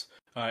mentioned this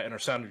in our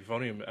Sound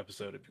Euphonium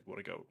episode if you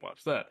want to go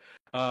watch that.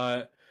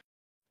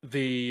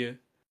 The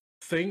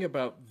thing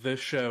about this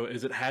show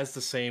is it has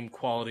the same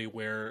quality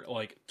where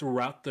like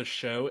throughout the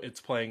show it's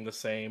playing the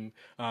same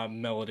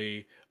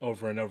melody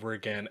over and over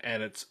again,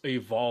 and it's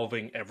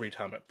evolving every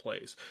time it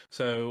plays.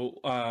 So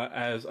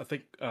as I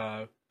think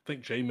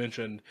Jay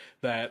mentioned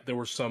that there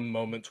were some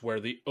moments where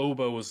the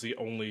oboe was the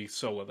only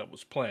solo that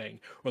was playing,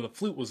 or the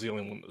flute was the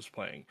only one that was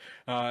playing.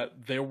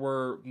 There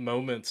were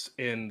moments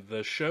in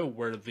the show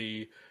where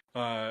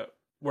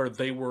where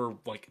they were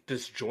like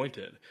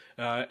disjointed,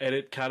 and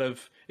it kind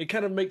of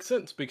makes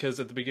sense because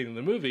at the beginning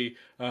of the movie,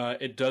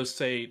 it does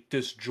say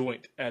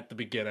disjoint at the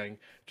beginning,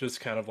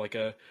 just kind of like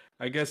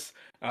I guess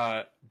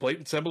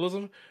blatant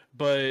symbolism,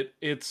 but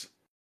it's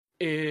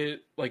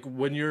it like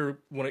when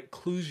it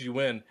clues you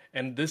in,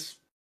 and this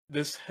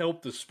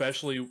helped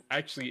especially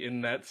actually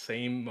in that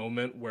same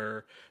moment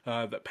where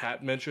that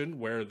Pat mentioned,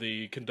 where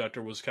the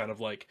conductor was kind of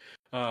like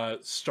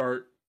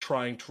start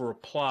trying to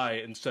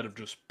reply instead of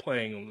just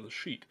playing on the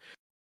sheet,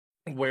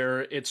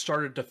 where it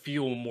started to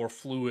feel more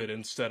fluid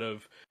instead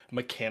of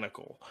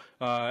mechanical,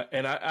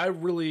 and I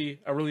really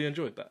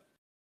enjoyed that.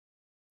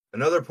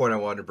 Another point I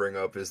wanted to bring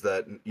up is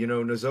that,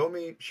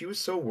 Nozomi, she was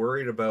so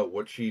worried about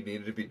what she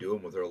needed to be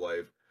doing with her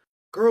life.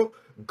 Girl,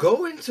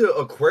 go into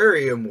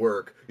aquarium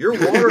work. Your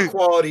water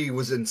quality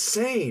was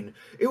insane.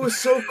 It was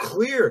so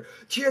clear.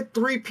 She had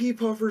 3 pea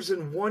puffers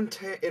in one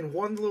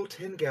little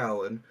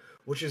 10-gallon,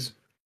 which is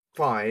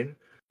fine.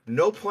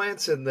 No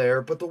plants in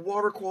there, but the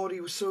water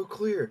quality was so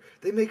clear.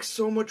 They make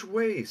so much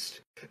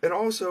waste. And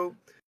also,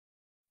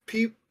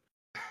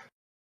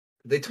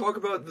 they talk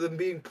about them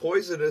being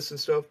poisonous and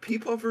stuff. Pea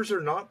puffers are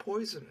not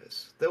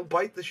poisonous. They'll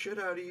bite the shit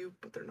out of you,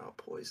 but they're not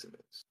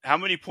poisonous. How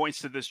many points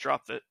did this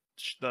drop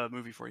the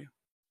movie for you?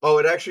 Oh,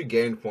 it actually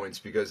gained points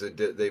because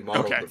they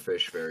modeled Okay. the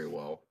fish very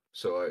well.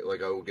 So I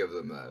will give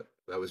them that.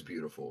 That was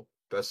beautiful.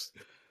 Best.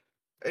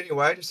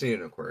 Anyway, I just need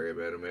an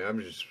aquarium anime.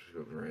 I'm just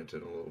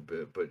ranting a little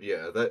bit, but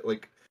yeah,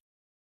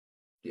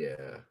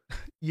 yeah.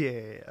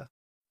 Yeah.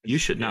 You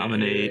should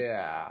nominate.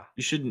 Yeah.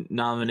 You should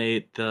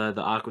nominate the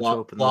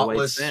Aquatope and the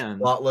White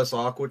Sand. Plotless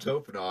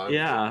Aquatope. No,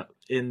 Yeah,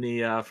 in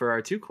the for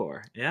our 2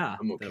 core. Yeah,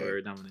 I'm okay. that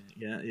we're nominating.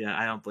 Yeah.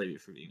 I don't blame you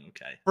for being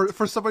okay.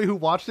 For somebody who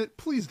watched it,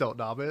 please don't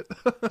knob it.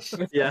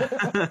 Yeah.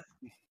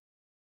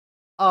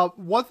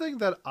 One thing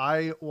that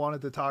I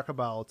wanted to talk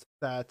about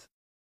that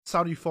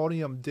Sound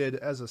Euphonium did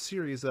as a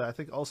series that I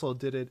think also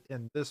did it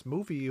in this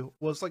movie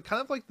was like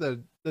kind of like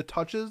the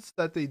touches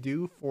that they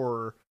do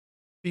for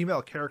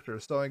female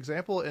characters. So an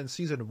example, in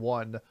season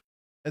 1,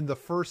 in the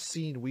first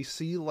scene, we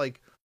see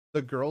like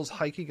the girls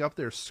hiking up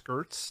their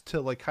skirts to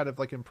like kind of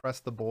like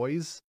impress the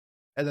boys,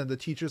 and then the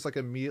teacher's like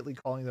immediately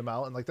calling them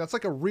out, and like that's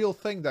like a real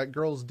thing that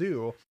girls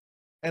do.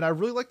 And I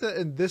really like that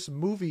in this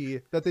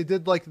movie that they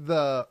did like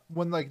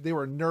when like they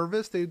were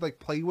nervous, they'd like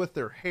play with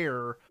their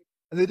hair,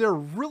 and they did a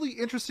really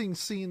interesting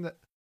scene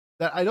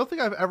that I don't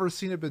think I've ever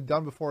seen it been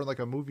done before in like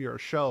a movie or a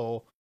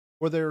show,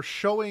 where they're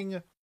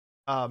showing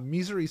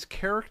Misori's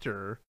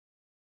character,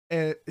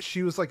 and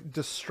she was like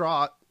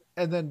distraught,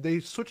 and then they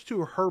switched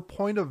to her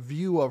point of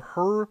view of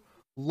her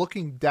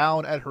looking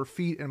down at her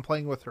feet and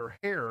playing with her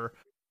hair.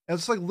 And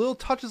it's like little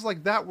touches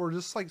like that were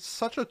just like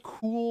such a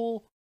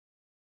cool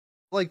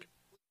like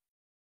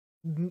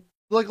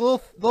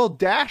little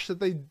dash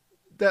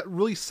that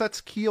really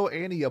sets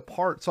KyoAni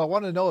apart. So I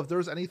want to know if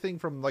there's anything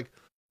from like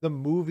the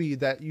movie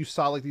that you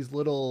saw, like these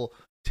little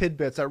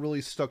tidbits that really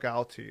stuck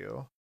out to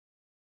you.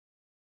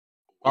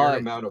 Weird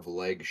amount of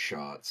leg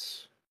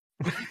shots.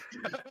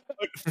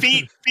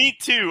 feet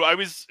too. I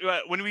was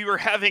when we were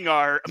having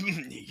our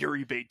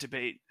Yuri bait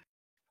debate,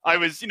 I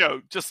was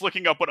just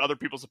looking up what other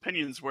people's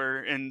opinions were,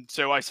 and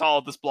so I saw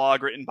this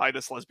blog written by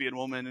this lesbian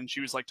woman, and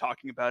she was like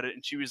talking about it,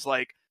 and she was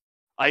like,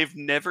 I've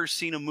never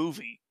seen a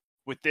movie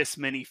with this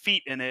many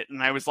feet in it,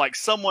 and I was like,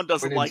 someone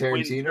doesn't like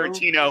Quentin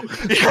Tarantino.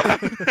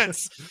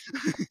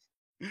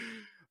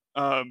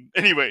 Yeah,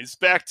 anyways,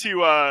 back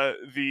to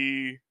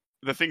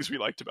the things we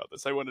liked about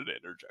this. I wanted to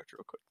interject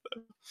real quick,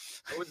 though.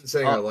 I wasn't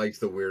saying I liked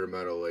the weird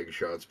amount of leg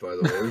shots, by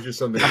the way. It was just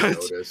something I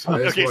noticed.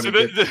 I just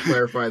wanted to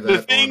clarify that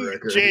the thing on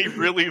record. Jay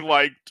really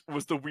liked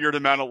was the weird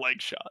amount of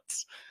leg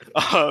shots.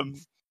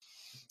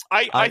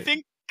 I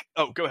think...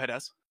 Oh, go ahead,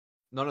 Ez.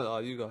 No,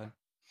 you go ahead.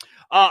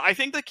 I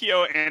think that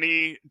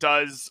KyoAni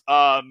does...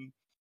 and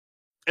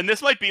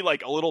this might be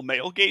like a little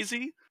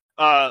male-gazy,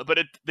 but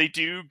they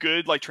do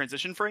good like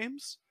transition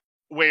frames,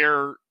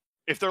 where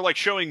if they're like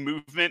showing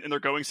movement and they're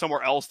going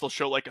somewhere else, they'll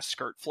show like a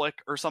skirt flick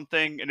or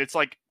something, and it's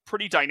like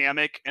pretty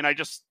dynamic. And I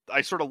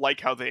sort of like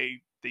how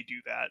they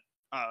do that.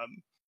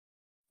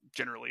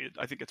 Generally,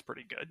 I think it's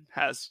pretty good.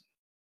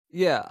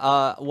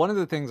 Yeah, one of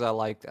the things I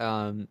liked,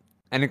 and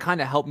it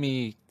kind of helped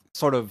me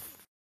sort of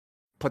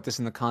put this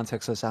in the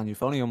context of Sound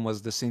Euphonium,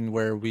 was the scene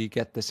where we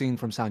get the scene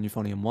from Sound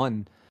Euphonium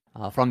 1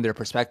 from their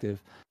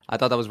perspective. I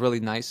thought that was really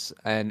nice,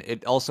 and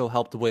it also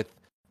helped with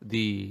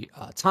the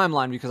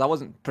timeline, because I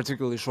wasn't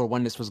particularly sure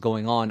when this was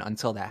going on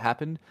until that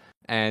happened.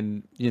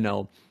 And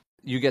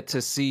you get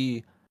to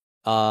see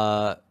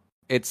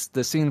it's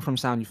the scene from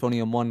Sound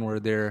Euphonium 1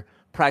 where they're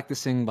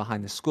practicing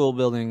behind the school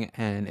building,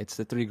 and it's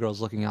the 3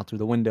 girls looking out through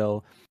the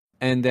window,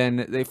 and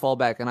then they fall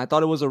back. And I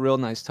thought it was a real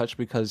nice touch,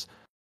 because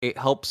it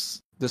helps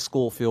the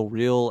school feel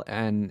real,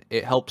 and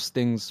it helps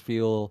things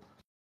feel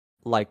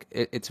like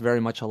it's very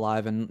much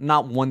alive, and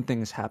not one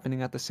thing is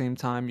happening at the same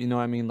time. You know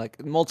what I mean?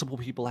 Like multiple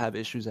people have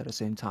issues at the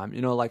same time.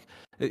 Like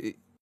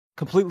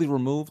completely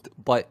removed,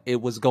 but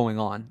it was going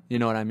on. You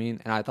know what I mean?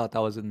 And I thought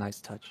that was a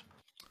nice touch.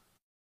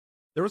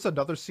 There was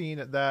another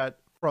scene that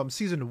from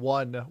season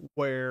 1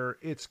 where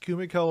it's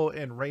Kumiko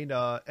and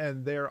Reina,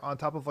 and they're on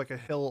top of like a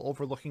hill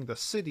overlooking the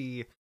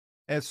city,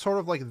 and it's sort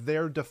of like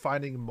their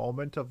defining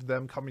moment of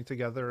them coming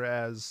together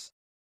as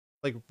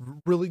like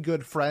really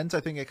good friends. I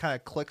think it kind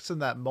of clicks in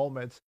that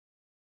moment.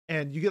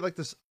 and you get like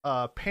this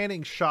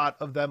panning shot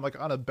of them like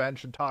on a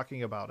bench and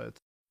talking about it.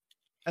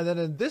 And then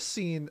in this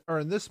scene, or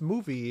in this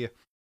movie,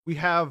 we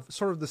have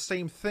sort of the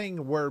same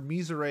thing where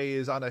Mizure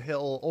is on a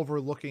hill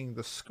overlooking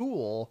the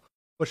school,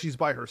 but she's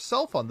by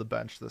herself on the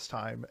bench this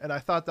time. And I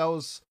thought that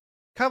was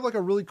kind of like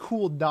a really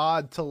cool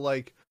nod to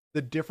like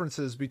the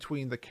differences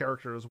between the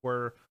characters,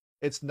 where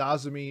it's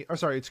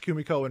it's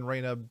Kumiko and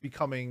Reina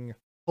becoming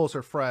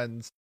closer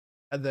friends.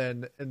 And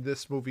then in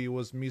this movie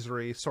was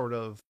Mizure sort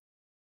of,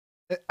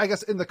 I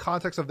guess in the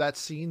context of that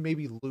scene,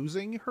 maybe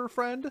losing her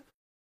friend.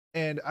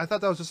 And I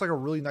thought that was just like a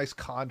really nice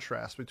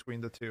contrast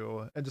between the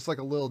two, and just like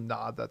a little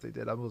nod that they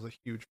did. I was a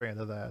huge fan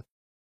of that.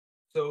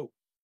 So,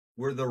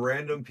 were the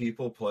random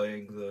people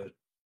playing the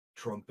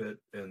trumpet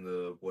and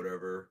the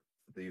whatever,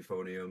 the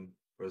euphonium,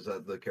 or is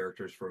that the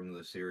characters from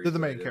the series? They're the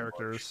main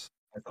characters.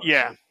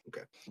 Yeah. So.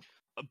 Okay.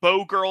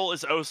 Bow Girl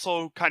is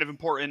also kind of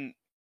important.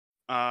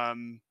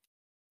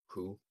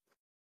 Who?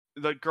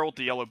 The girl with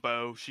the yellow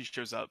bow, she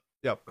shows up.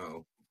 Yep.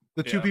 Oh.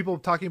 The two people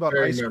talking about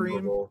Very ice cream.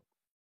 memorable.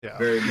 Yeah.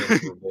 Very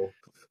memorable.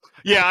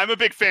 Yeah, I'm a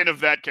big fan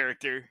of that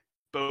character,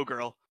 Bow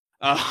Girl.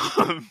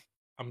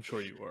 I'm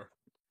sure you are.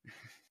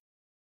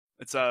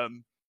 It's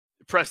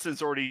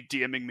Preston's already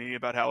DMing me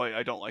about how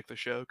I don't like the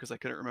show because I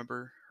couldn't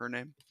remember her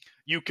name,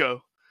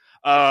 Yuko.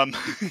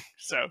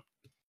 So.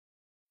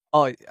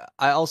 Oh,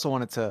 I also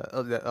wanted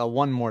to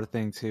one more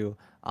thing too.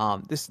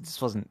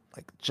 This wasn't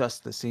like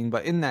just the scene,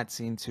 but in that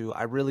scene too,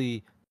 I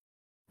really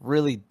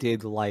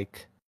did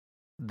like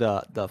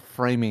the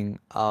framing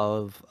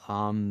of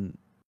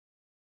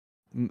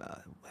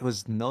it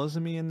was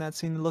Nozomi in that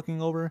scene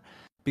looking over,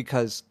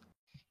 because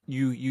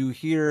you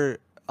hear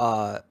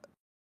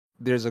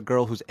there's a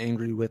girl who's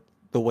angry with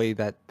the way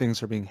that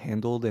things are being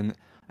handled and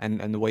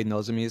the way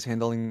Nozomi is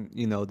handling,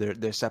 you know,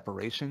 their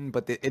separation,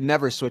 but it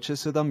never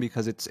switches to them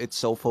because it's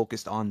so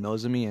focused on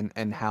Nozomi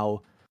and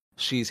how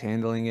she's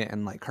handling it,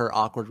 and like her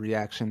awkward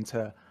reaction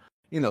to,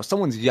 you know,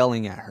 someone's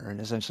yelling at her and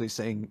essentially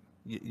saying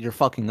you're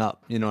fucking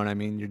up, you know what I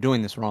mean? You're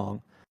doing this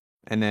wrong.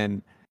 And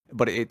then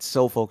but it's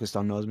so focused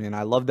on Nozomi, and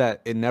I love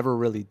that it never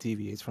really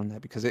deviates from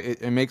that, because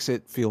it makes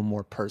it feel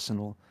more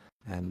personal,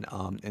 and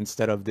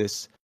instead of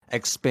this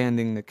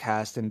expanding the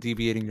cast and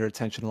deviating your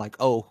attention like,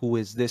 oh, who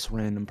is this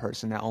random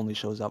person that only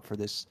shows up for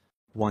this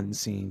one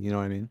scene, you know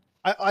what I mean?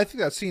 I think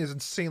that scene is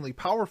insanely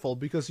powerful,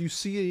 because you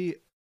see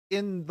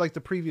in like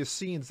the previous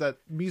scenes that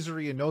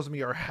Mizuri and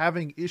Nozomi are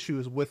having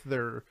issues with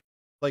their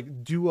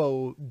like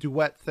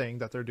duet thing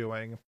that they're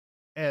doing,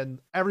 and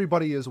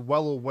everybody is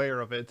well aware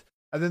of it.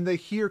 And then they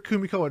hear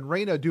Kumiko and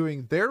Reina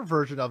doing their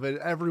version of it.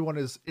 Everyone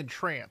is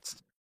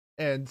entranced.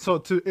 And so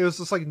it was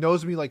just like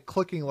Nozomi like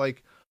clicking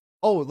like,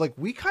 oh, like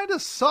we kind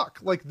of suck.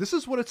 Like this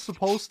is what it's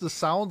supposed to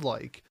sound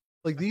like.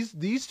 Like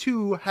these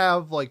two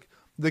have like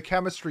the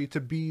chemistry to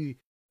be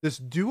this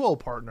duo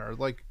partner.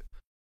 Like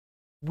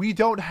we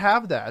don't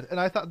have that. And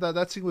I thought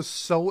that scene was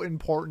so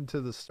important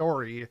to the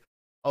story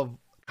of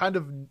kind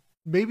of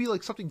maybe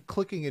like something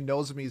clicking in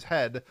Nozomi's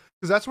head,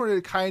 because that's when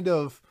it kind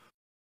of,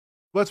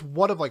 that's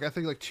one of like I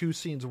think like two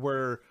scenes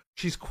where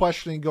she's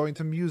questioning going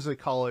to music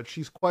college.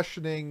 She's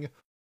questioning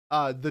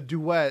the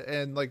duet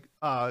and like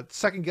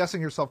second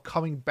guessing herself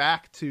coming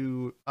back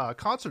to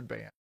concert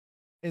band.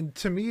 And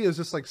to me is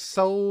just like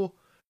so,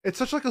 it's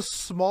such like a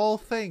small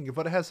thing,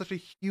 but it has such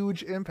a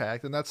huge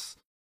impact, and that's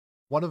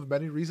one of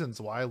many reasons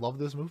why I love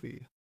this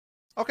movie.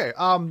 Okay,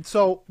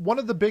 so one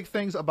of the big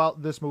things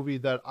about this movie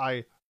that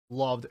I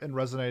loved and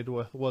resonated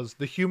with was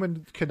the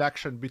human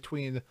connection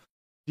between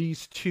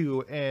these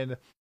two, and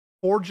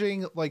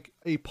forging like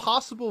a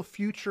possible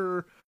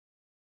future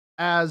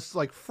as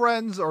like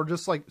friends, or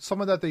just like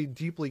someone that they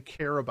deeply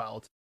care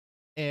about,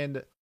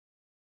 and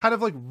kind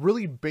of like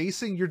really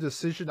basing your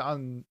decision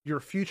on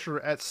your future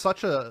at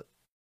such a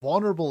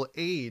vulnerable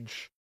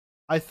age,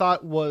 I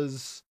thought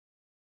was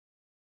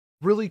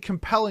really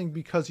compelling,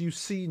 because you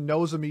see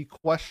Nozomi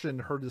question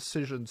her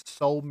decisions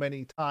so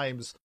many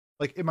times.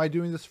 Like, am I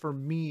doing this for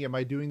me? Am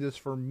I doing this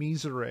for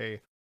Mizure?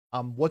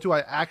 What do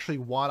I actually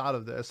want out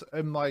of this?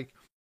 And like,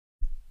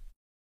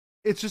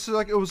 it's just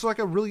like, it was like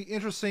a really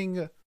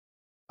interesting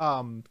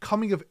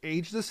coming of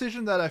age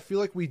decision that I feel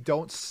like we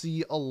don't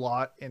see a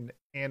lot in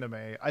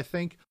anime. I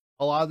think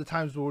a lot of the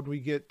times when we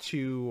get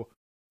to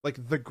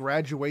like the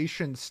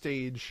graduation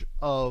stage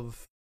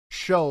of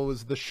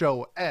shows, the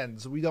show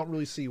ends. We don't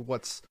really see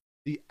what's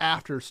the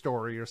after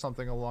story or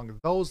something along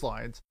those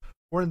lines.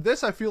 Where in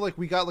this, I feel like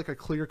we got like a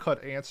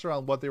clear-cut answer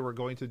on what they were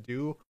going to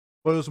do,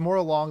 but it was more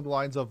along the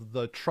lines of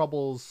the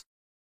troubles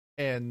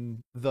and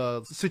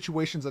the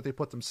situations that they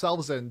put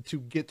themselves in to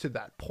get to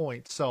that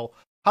point. So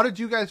how did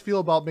you guys feel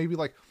about maybe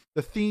like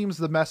the themes,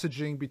 the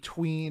messaging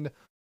between,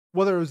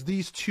 whether it was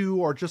these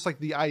two or just like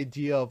the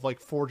idea of like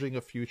forging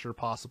a future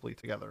possibly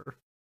together?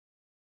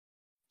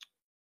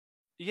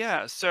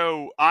 Yeah,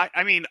 so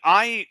I mean,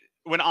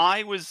 when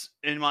I was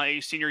in my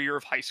senior year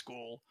of high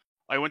school,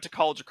 I went to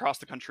college across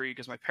the country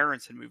because my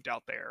parents had moved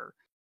out there.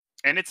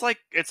 And it's like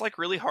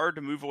really hard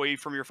to move away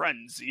from your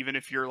friends, even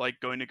if you're like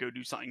going to go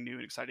do something new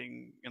and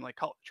exciting in like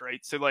college,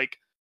 right? So like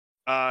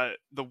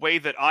the way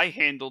that I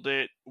handled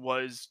it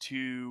was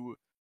to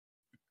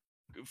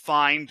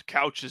find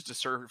couches to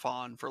surf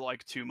on for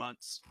like 2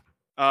 months,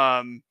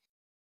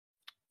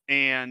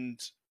 and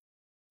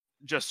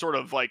just sort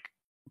of like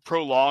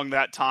prolong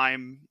that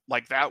time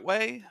like that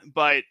way.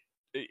 But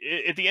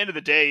at the end of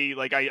the day,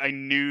 like I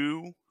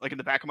knew like in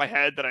the back of my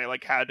head that I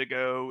like had to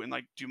go and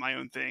like do my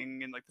own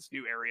thing in like this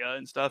new area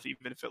and stuff,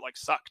 even if it like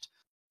sucked.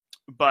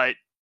 But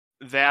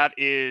that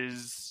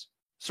is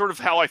sort of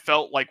how I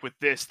felt like with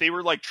this. They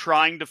were like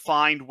trying to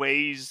find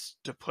ways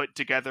to put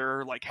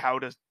together like how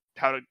to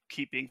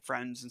keep being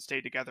friends and stay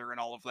together and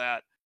all of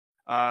that.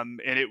 And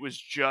it was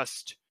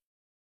just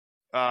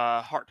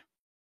hard.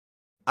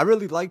 I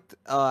really liked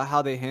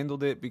how they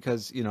handled it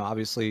because, you know,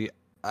 obviously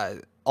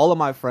all of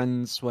my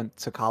friends went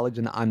to college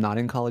and I'm not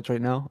in college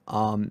right now.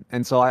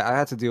 And so I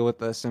had to deal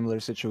with a similar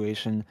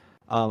situation.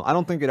 I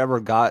don't think it ever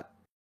got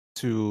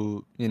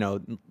to, you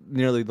know,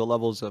 nearly the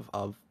levels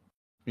of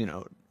you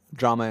know,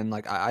 drama, and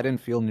like I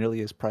didn't feel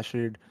nearly as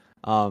pressured.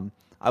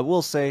 I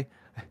will say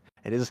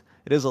it is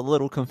a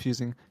little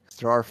confusing because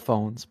there are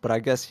phones, but I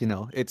guess, you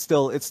know, it's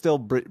still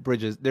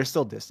bridges. There's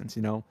still distance,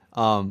 you know.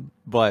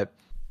 But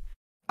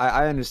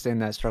I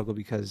understand that struggle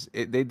because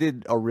they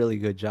did a really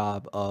good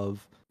job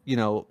of, you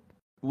know,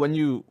 when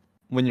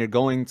you're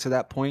going to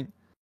that point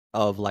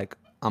of like,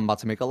 I'm about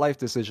to make a life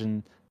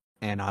decision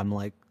and I'm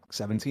like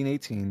 17,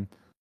 18,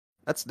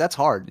 that's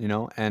hard, you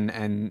know,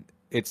 and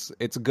it's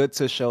good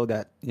to show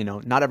that, you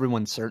know, not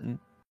everyone's certain,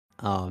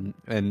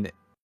 and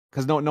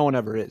because no one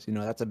ever is, you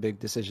know, that's a big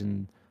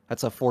decision,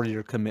 that's a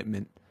 4-year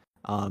commitment,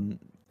 and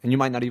you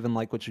might not even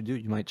like what you do,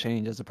 you might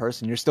change as a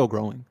person, you're still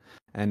growing,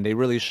 and they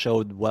really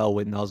showed well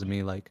with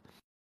Nozomi, like,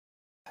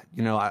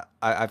 you know,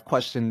 I've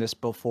questioned this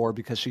before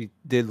because she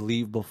did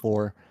leave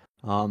before,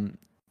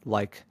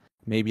 like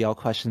maybe I'll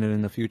question it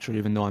in the future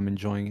even though I'm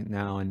enjoying it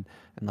now, and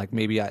like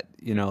maybe I,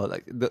 you know,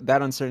 like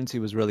that uncertainty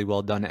was really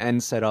well done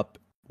and set up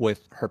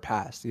with her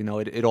past, you know,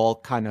 it all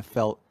kind of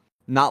felt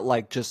not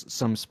like just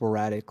some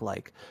sporadic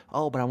like,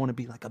 oh, but I want to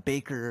be like a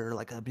baker or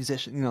like a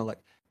musician, you know, like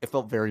it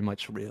felt very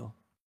much real.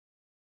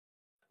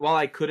 While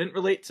I couldn't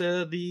relate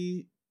to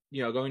the,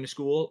 you know, going to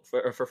school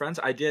for friends,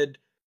 I did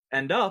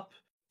end up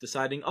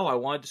deciding, oh, I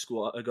wanted to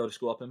go to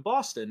school up in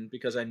Boston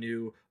because I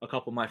knew a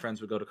couple of my friends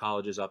would go to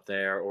colleges up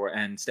there,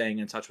 and staying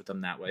in touch with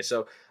them that way.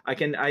 So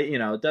you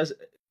know, it does,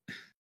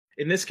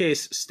 in this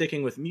case,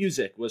 sticking with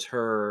music was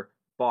her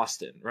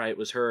Boston, right?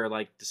 Was her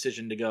like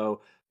decision to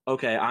go,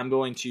 okay, I'm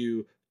going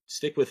to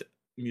stick with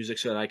music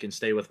so that I can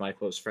stay with my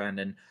close friend.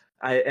 And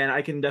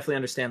I can definitely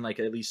understand like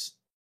at least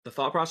the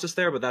thought process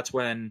there, but that's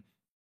when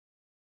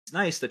it's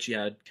nice that she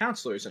had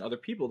counselors and other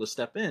people to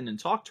step in and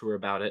talk to her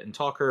about it and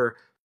talk her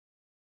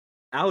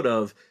out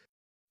of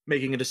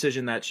making a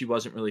decision that she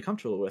wasn't really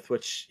comfortable with,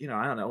 which, you know,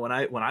 I don't know, when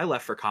I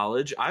left for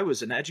college, I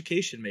was an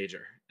education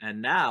major,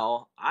 and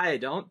now I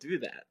don't do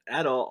that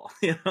at all.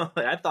 You know,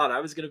 I thought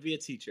I was going to be a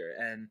teacher,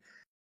 and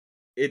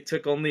it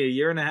took only a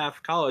year and a half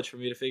of college for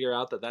me to figure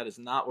out that is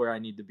not where I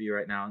need to be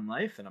right now in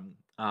life. And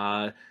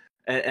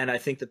I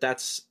think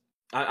that's,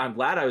 I'm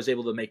glad I was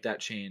able to make that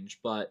change.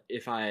 But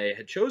if I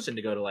had chosen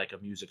to go to like a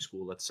music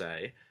school, let's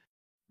say,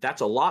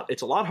 it's a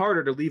lot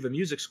harder to leave a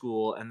music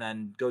school and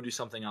then go do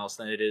something else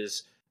than it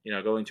is, you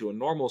know, going to a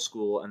normal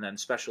school and then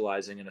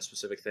specializing in a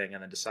specific thing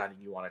and then deciding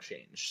you want to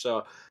change.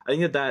 So I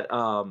think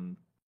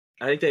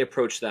I think they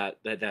approach that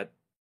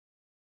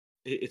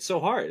it's so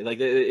hard. Like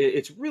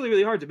it's really,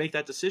 really hard to make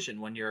that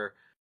decision when you're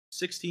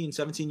 16,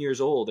 17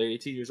 years old, or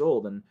 18 years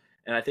old. And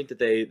I think that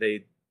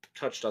they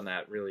touched on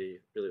that really,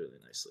 really, really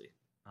nicely.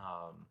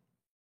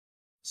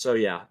 So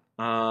yeah,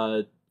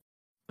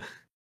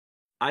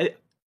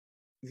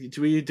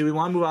 do we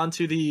want to move on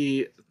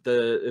to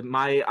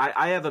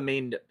I have a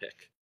main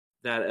nitpick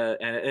that,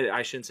 and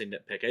I shouldn't say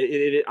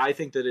nitpick. I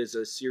think that is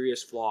a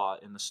serious flaw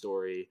in the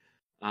story.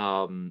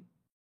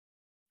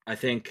 I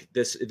think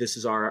this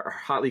is our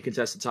hotly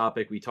contested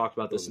topic. We talked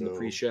about this in the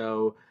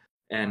pre-show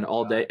and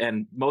all day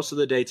and most of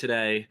the day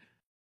today,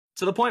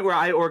 to the point where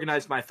I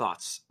organized my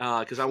thoughts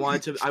because I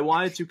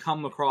wanted to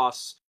come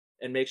across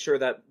and make sure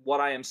that what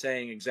I am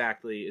saying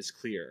exactly is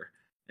clear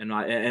and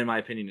my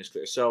opinion is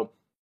clear. So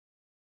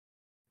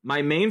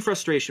my main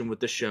frustration with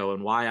the show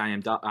and why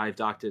I've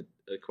docked it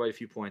quite a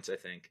few points, I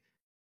think,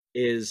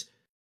 is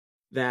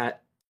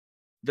that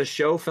the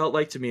show felt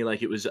like to me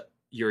like it was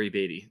Yuri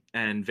Beatty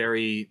and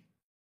very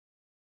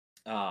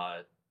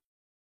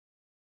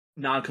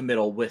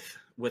non-committal with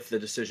the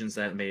decisions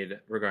that it made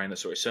regarding the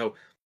story. So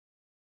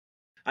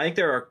I think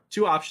there are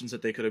two options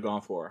that they could have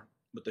gone for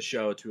with the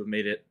show to have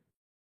made it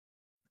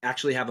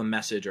actually have a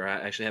message or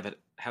actually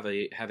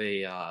have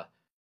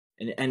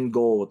an end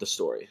goal with the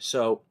story.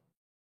 So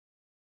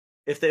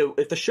if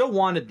the show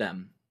wanted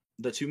them,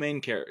 the two main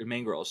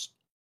girls,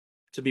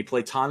 to be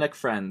platonic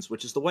friends,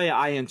 which is the way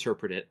I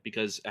interpret it,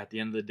 because at the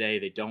end of the day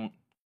they don't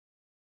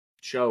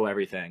show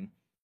everything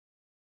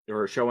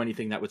or show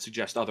anything that would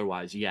suggest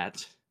otherwise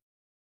yet,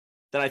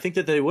 then I think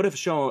that they wouldn't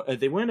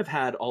have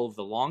had all of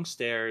the long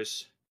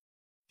stares,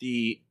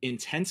 the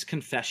intense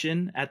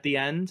confession at the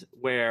end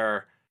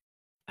where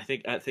I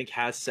think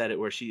Has said it,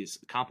 where she's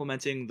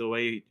complimenting the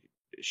way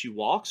she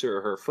walks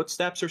or her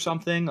footsteps or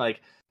something.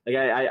 Like Like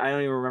I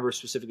don't even remember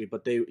specifically,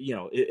 but they, you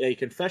know, a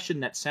confession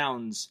that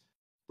sounds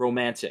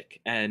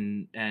romantic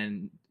and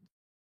I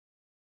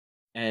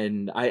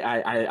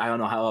don't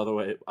know how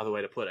other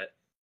way to put it.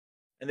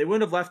 And they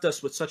wouldn't have left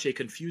us with such a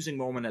confusing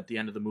moment at the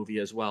end of the movie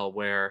as well,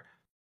 where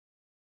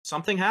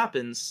something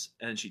happens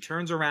and she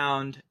turns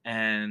around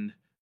and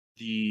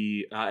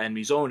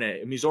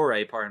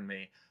Mizore, pardon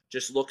me,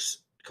 just looks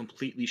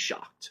completely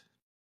shocked.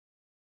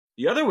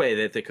 The other way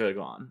that they could have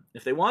gone,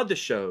 if they wanted to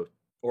show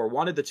or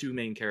wanted the two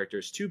main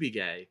characters to be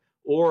gay,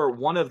 or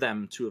one of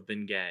them to have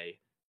been gay,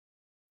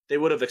 they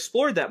would have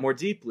explored that more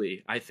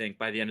deeply, I think,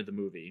 by the end of the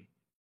movie.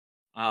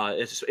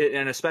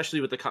 And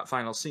especially with the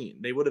final scene,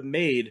 they would have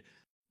made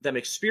them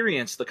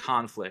experience the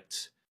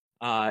conflict,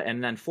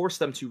 and then force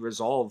them to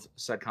resolve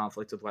said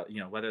conflict of, you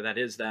know, whether that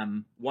is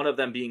one of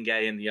them being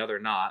gay and the other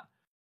not,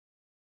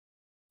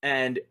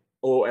 and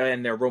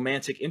their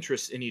romantic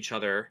interest in each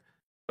other,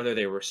 whether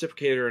they were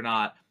reciprocated or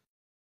not,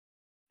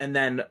 and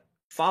then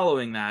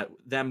following that,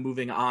 them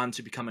moving on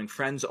to becoming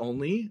friends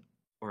only,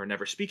 or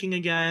never speaking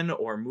again,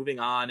 or moving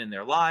on in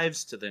their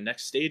lives to the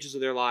next stages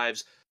of their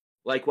lives,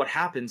 like what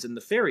happens in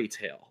the fairy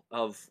tale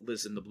of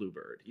Liz and the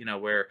Bluebird, you know,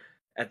 where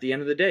at the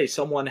end of the day,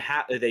 someone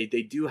they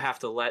do have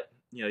to let,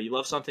 you know, you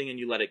love something and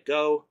you let it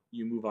go,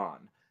 you move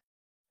on.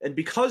 And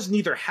because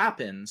neither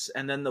happens,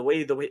 and then the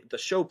way the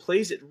show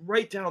plays it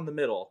right down the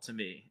middle, to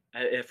me,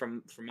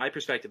 from my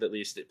perspective at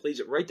least, it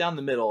plays it right down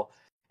the middle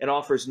and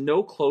offers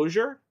no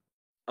closure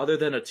other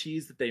than a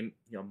tease that they, you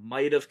know,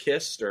 might have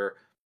kissed or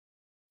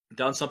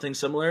done something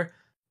similar.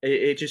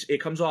 It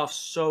comes off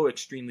so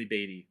extremely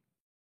baity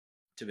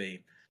to me,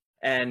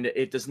 and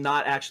it does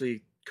not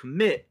actually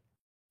commit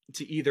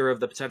to either of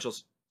the potential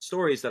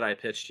stories that I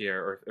pitched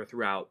here or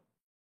throughout.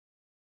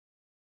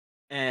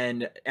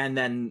 And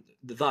then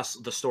thus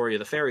the story of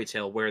the fairy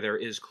tale, where there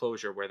is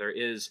closure, where there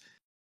is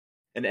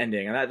an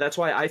ending. And that's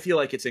why I feel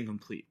like it's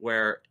incomplete,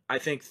 where I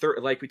think,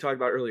 like we talked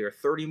about earlier,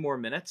 30 more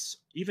minutes,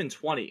 even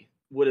 20,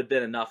 would have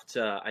been enough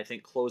to, I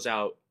think, close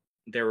out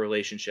their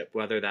relationship,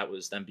 whether that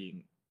was them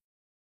being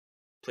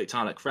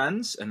platonic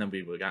friends, and then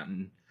we would have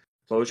gotten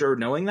closure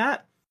knowing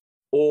that,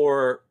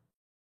 or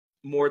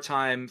more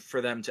time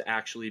for them to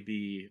actually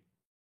be,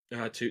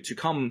 to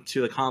come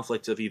to the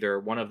conflict of either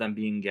one of them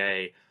being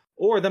gay,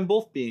 or them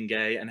both being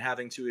gay and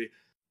having to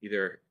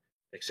either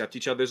accept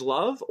each other's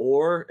love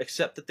or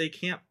accept that they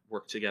can't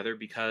work together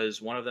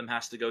because one of them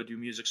has to go do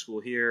music school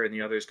here and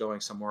the other's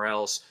going somewhere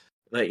else.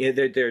 Like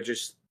they're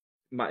just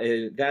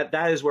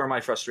that is where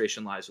my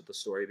frustration lies with the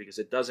story, because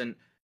it doesn't,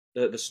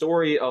 the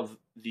story of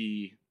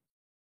the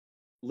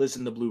Liz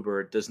and the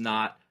Bluebird does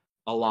not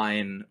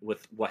align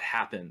with what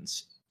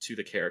happens to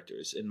the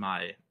characters in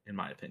my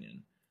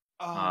opinion.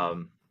 Okay.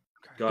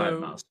 Go ahead, So-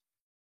 Miles.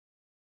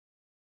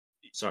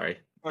 Sorry.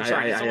 Oh,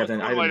 sorry, I haven't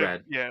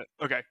read. Yeah.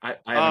 Okay. I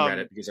haven't read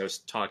it because I was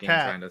talking and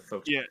Cat. trying to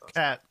focus. Yeah.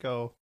 Cat,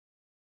 go.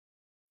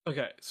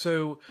 Okay,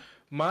 so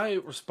my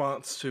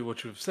response to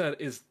what you've said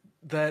is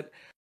that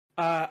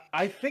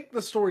I think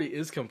the story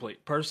is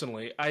complete.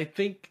 Personally, I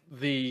think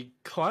the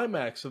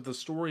climax of the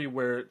story,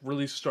 where it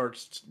really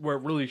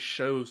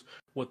shows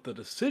what the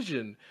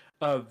decision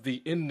of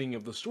the ending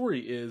of the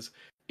story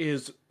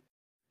is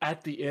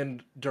at the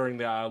end during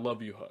the "I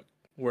love you" hug,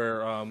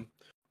 where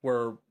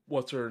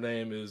what's her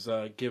name is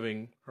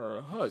giving her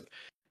a hug,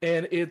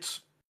 and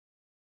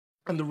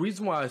the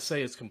reason why I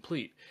say it's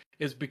complete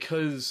is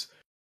because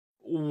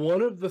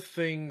one of the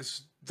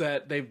things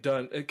that they've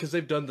done, because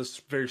they've done this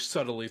very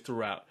subtly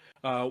throughout,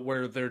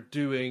 where they're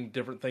doing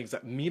different things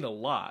that mean a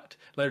lot.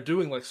 They're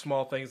doing like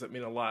small things that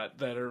mean a lot,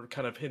 that are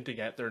kind of hinting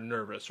at they're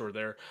nervous or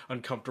they're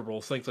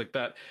uncomfortable, things like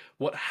that.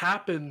 What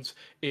happens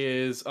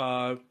is,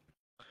 I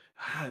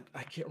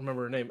can't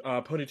remember her name,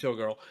 Ponytail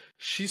Girl.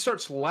 She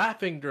starts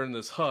laughing during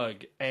this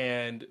hug,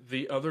 and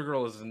the other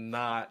girl is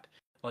not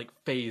like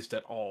phased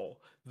at all.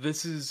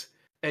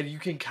 And you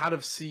can kind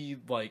of see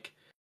like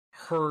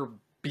her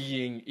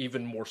being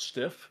even more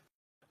stiff,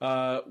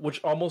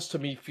 which almost to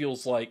me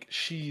feels like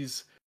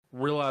she's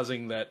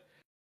realizing that,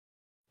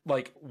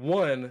 like,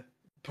 one,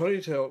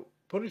 Ponytail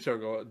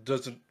Girl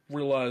doesn't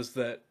realize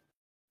that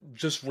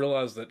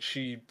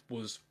she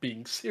was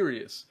being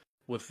serious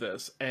with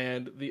this,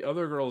 and the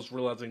other girl is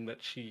realizing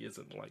that she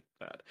isn't like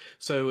that.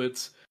 So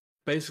it's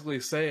basically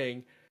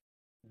saying,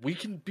 we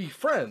can be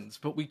friends,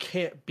 but we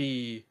can't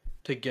be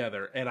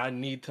together, and I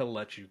need to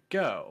let you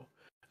go.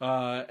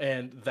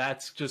 And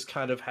that's just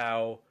kind of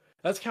how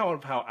I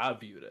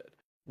viewed it,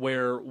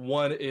 where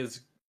one is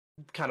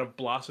kind of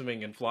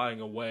blossoming and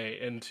flying away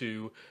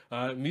into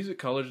music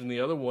college, and the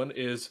other one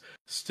is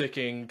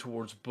sticking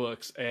towards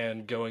books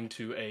and going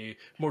to a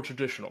more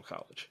traditional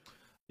college.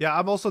 Yeah,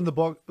 I'm also in the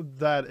book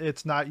that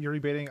it's not Yuri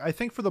baiting. I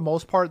think for the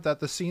most part that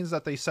the scenes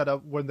that they set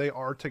up when they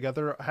are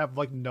together have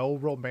like no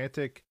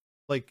romantic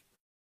like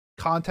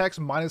context,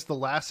 minus the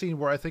last scene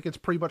where I think it's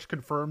pretty much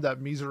confirmed that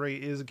Mizure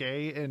is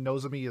gay and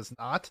Nozomi is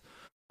not.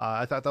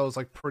 I thought that was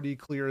like pretty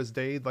clear as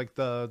day, like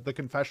the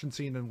confession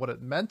scene and what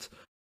it meant.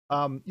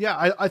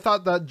 I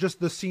thought that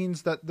just the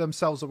scenes that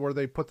themselves where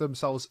they put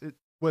themselves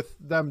with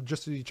them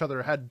just as each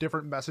other had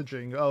different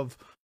messaging of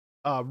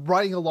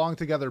riding along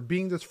together,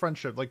 being this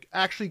friendship, like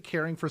actually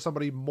caring for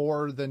somebody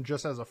more than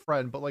just as a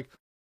friend, but like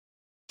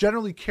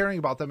generally caring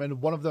about them,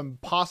 and one of them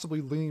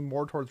possibly leaning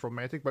more towards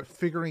romantic, but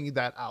figuring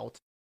that out.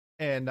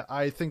 And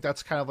I think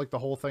that's kind of like the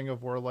whole thing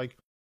of where like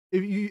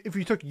if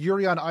you took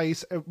Yuri on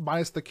Ice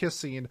minus the kiss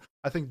scene,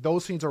 I think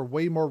those scenes are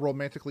way more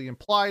romantically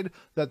implied.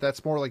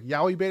 That's more like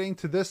yaoi baiting.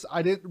 To this,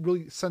 I didn't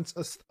really sense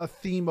a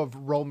theme of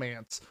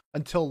romance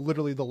until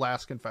literally the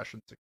last confession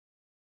scene.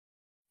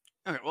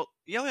 Okay, well,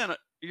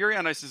 Yuri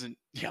on Ice isn't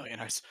Yaoi on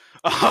Ice.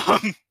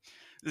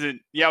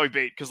 Isn't yaoi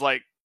bait because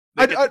like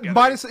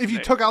minus if you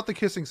took out the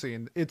kissing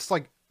scene, it's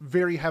like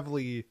very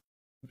heavily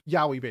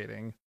yaoi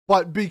baiting.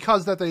 But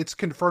because that it's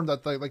confirmed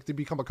that they like to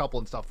become a couple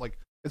and stuff, like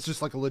it's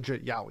just like a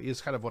legit yaoi is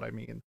kind of what I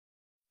mean.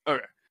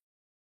 Okay,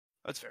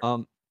 that's fair.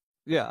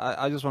 Yeah,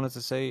 I just wanted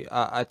to say,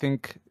 I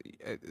think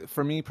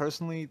for me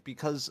personally,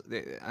 because,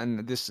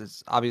 and this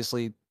is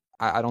obviously,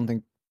 I don't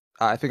think,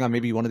 I think I may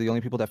be one of the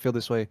only people that feel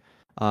this way.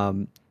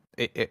 I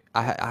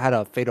had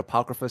a Fate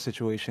Apocrypha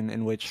situation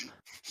in which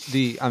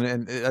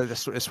I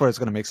swear it's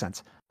going to make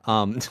sense.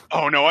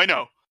 Oh no, I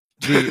know.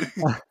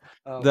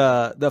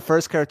 The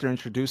first character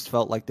introduced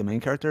felt like the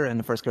main character, and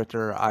the first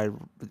character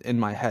in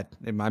my head,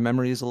 in my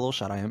memory is a little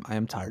shot. I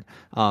am tired.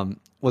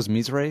 Was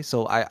Mizure.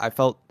 So I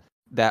felt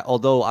that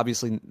although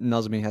obviously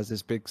Nozomi has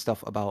this big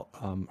stuff about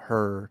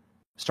her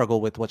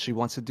struggle with what she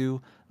wants to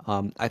do,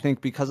 I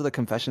think because of the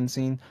confession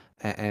scene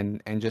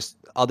and just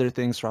other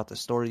things throughout the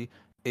story,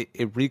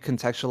 it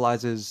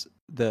recontextualizes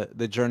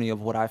the journey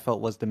of what I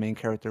felt was the main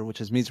character,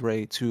 which is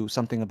Mizure, to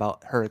something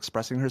about her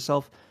expressing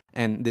herself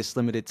and this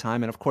limited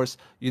time. And of course,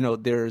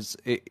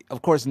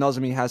 of course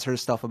Nozomi has her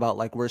stuff about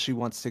like where she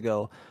wants to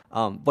go,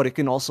 but it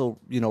can also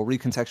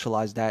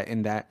recontextualize that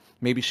in that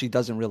maybe she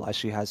doesn't realize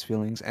she has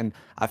feelings. And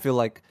I feel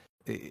like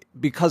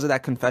because of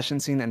that confession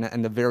scene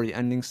and the very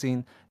ending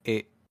scene,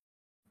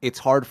 it's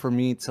hard for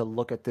me to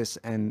look at this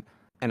and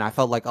I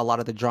felt like a lot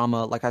of the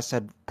drama, like I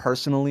said,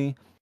 personally,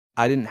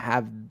 I didn't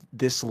have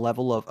this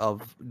level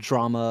of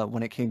drama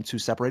when it came to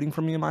separating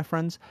from me and my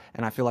friends.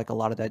 And I feel like a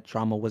lot of that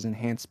drama was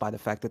enhanced by the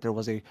fact that there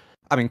was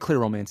clear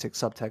romantic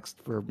subtext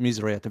for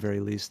Mizure at the very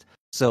least.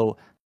 So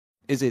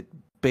is it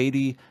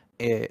baity?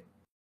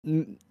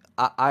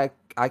 I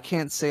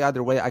can't say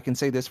either way. I can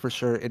say this for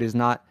sure. It is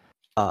not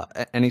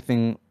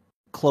anything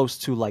close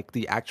to like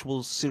the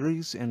actual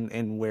series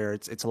and where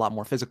it's a lot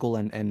more physical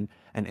and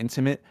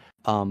intimate.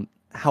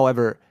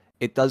 However,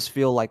 it does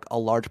feel like a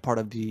large part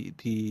of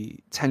the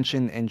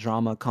tension and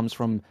drama comes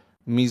from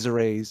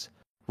Mizure's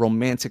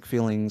romantic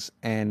feelings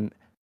and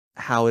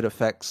how it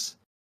affects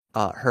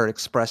her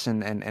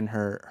expression and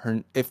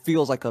her. It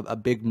feels like a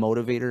big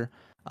motivator.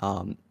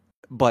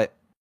 But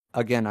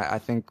again, I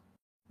think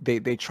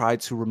they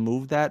tried to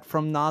remove that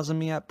from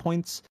Nozomi at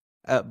points.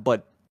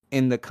 But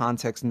in the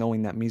context,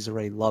 knowing that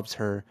Mizure loves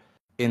her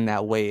in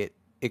that way,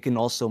 it can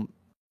also,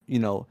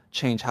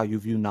 change how you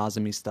view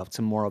Nozomi stuff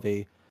to more of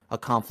a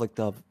conflict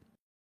of,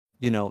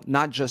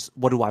 not just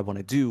what do I want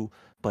to do,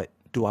 but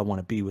do I want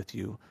to be with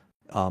you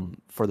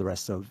for the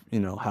rest of,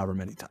 however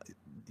many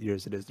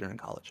years it is during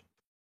college.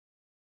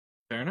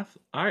 Fair enough.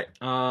 All right.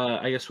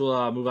 I guess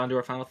we'll move on to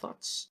our final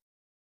thoughts.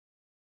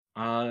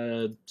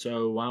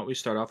 So why don't we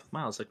start off with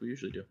Miles like we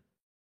usually do?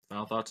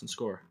 Final thoughts and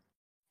score.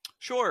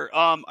 Sure.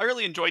 I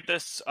really enjoyed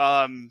this.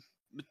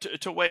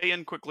 To weigh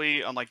in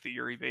quickly on like the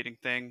Yuri baiting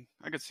thing,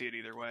 I could see it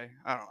either way.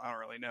 I don't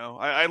really know.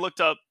 I looked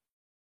up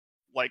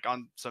like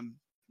on some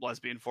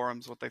lesbian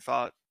forums what they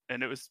thought,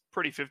 and it was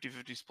pretty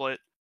 50-50 split.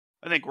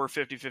 I think we're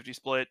 50-50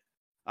 split.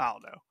 I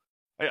don't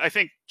know. I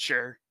think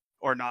sure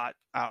or not.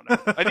 I don't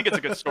know. I think it's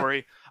a good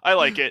story. I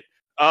like it.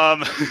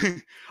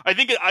 I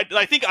think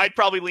I'd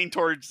probably lean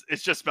towards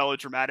it's just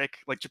melodramatic.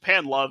 Like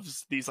Japan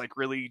loves these like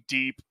really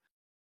deep,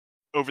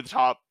 over the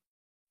top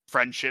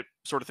friendship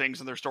sort of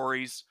things in their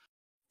stories,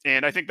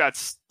 and I think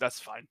that's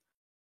fine.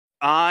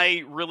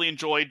 I really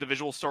enjoyed the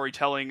visual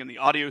storytelling and the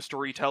audio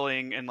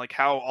storytelling and like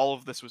how all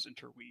of this was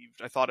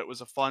interweaved. I thought it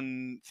was a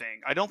fun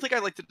thing. I don't think I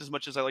liked it as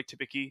much as I liked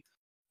Hibiki.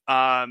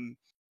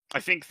 I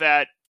think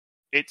that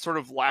it sort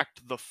of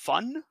lacked the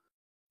fun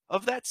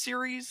of that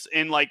series,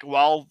 and like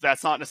while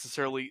that's not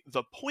necessarily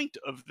the point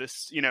of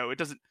this, it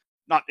doesn't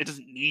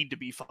need to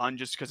be fun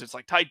just because it's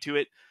like tied to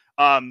it.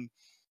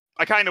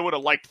 I kind of would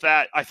have liked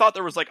that. I thought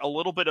there was like a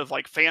little bit of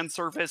like fan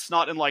service,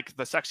 not in like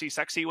the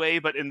sexy way,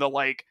 but in the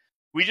like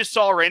we just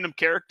saw a random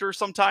character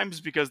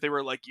sometimes because they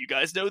were like, you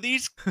guys know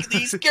these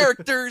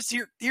characters,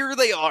 here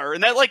they are,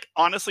 and that like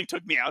honestly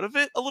took me out of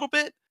it a little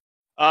bit.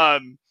 Where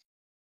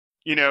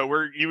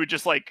you would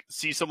just like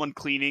see someone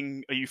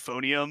cleaning a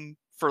euphonium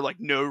for like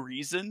no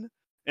reason,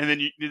 and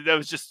then that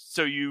was just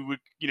so you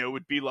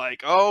would be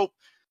like, oh,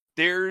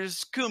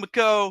 there's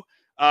Kumiko.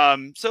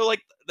 So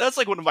like that's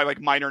like one of my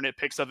like minor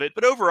nitpicks of it,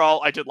 but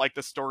overall I did like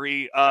the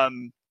story. I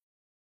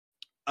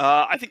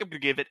think I'm gonna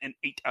give it an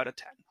 8 out of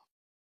 10.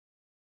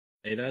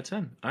 8 out of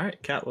 10. All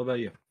right, Kat, what about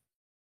you?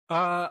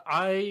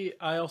 I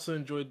also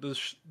enjoyed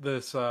this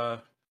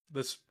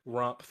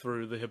romp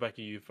through the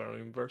Hibiki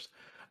Euphonium verse.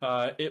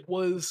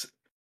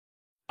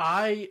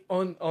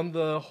 On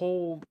the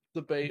whole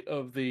debate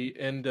of the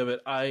end of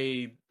it,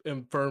 I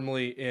am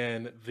firmly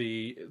in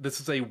this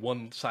is a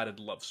one-sided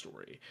love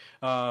story,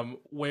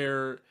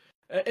 where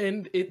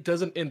and it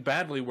doesn't end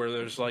badly where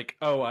there's like,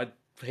 oh, I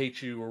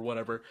hate you or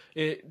whatever.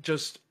 It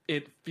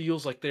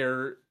feels like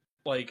they're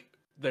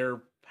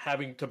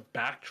having to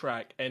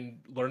backtrack and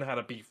learn how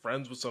to be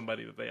friends with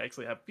somebody that they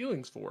actually have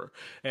feelings for,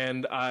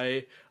 and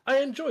I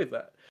enjoyed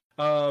that.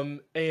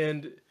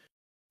 And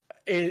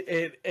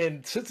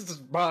since this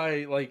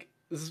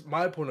is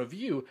my point of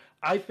view,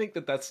 I think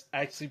that that's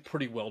actually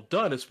pretty well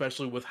done,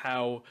 especially with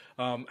how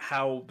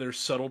there's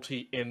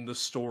subtlety in the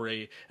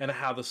story and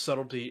how the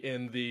subtlety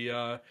in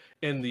the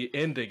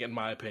ending, in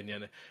my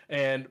opinion.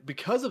 And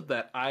because of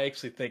that, I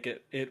actually think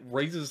it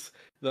raises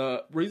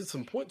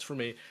some points for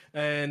me.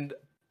 And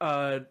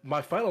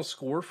my final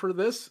score for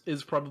this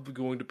is probably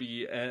going to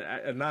be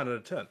a 9 out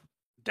of 10.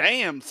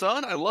 Damn,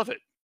 son, I love it.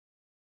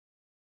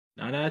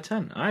 9 out of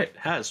 10. All right,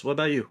 Has, what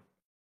about you?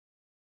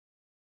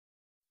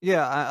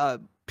 Yeah,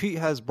 Pete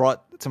has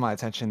brought to my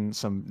attention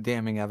some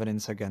damning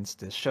evidence against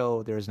this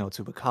show. There is no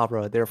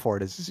Chupacabra, therefore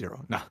it is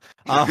 0. No,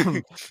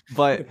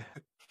 but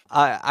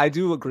I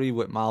do agree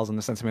with Miles on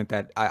the sentiment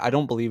that I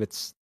don't believe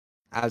it's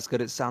as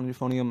good as Sound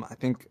Euphonium. I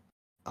think,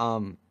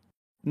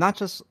 not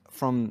just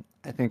from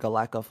I think a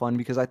lack of fun,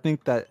 because I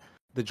think that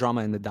the drama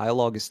and the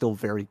dialogue is still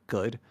very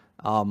good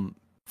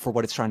for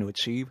what it's trying to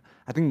achieve.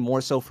 I think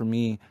more so for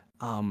me.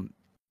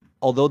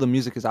 Although the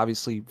music is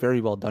obviously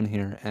very well done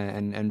here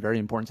and very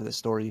important to the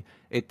story,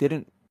 it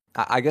didn't.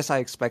 I guess I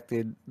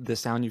expected the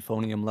Sound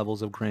Euphonium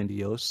levels of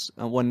grandiose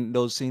when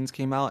those scenes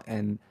came out,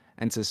 and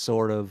to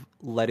sort of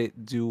let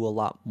it do a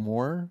lot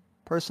more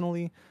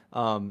personally.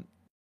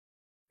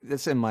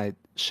 That's in my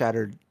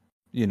shattered,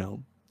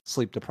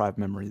 sleep deprived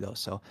memory though.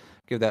 So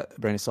give that a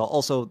grain of salt.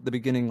 Also, the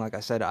beginning, like I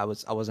said, I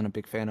wasn't a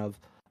big fan of,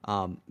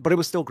 but it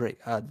was still great.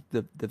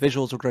 The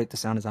visuals were great, the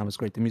sound design was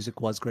great, the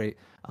music was great.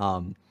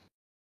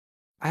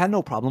 I had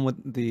no problem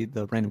with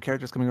the random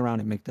characters coming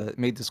around. It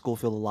made the school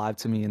feel alive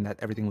to me, and that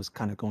everything was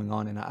kind of going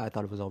on, and I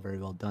thought it was all very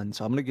well done.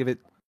 So I'm gonna give it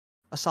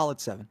a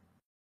solid 7.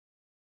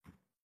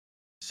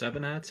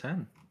 7 out of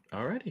 10.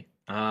 Alrighty.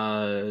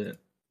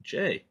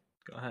 Jay,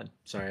 go ahead.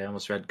 Sorry, I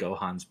almost read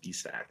Gohan's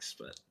Beastacks,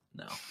 but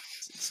no.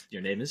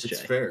 Your name is Jay.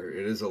 It's fair.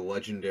 It is a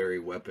legendary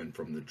weapon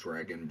from the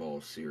Dragon Ball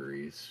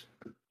series.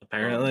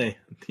 Apparently.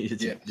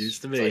 It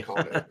used to be.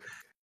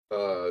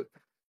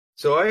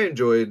 So I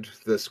enjoyed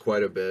this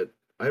quite a bit.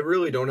 I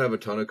really don't have a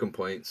ton of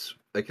complaints.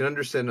 I can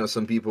understand how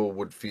some people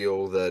would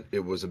feel that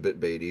it was a bit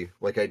baity.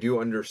 Like, I do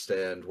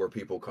understand where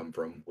people come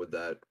from with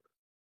that.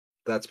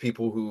 That's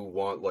people who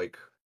want, like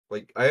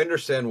I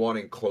understand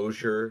wanting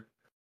closure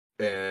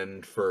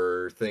and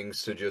for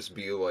things to just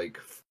be,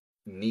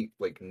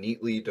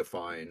 neatly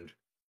defined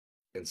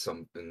and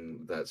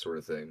that sort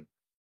of thing.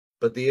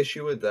 But the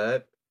issue with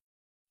that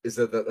is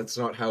that's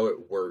not how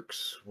it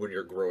works when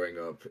you're growing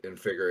up and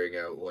figuring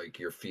out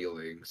your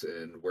feelings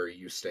and where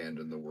you stand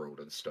in the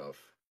world and stuff.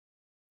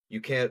 You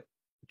can't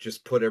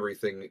just put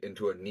everything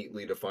into a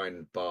neatly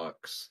defined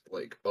box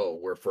like, oh,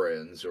 we're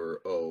friends, or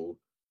oh,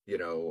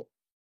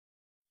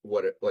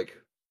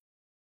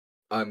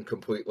 I'm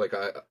complete,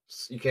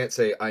 you can't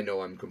say I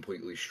know I'm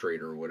completely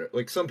straight or whatever.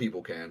 Like, some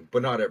people can,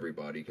 but not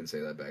everybody can say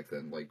that back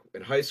then. Like,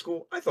 in high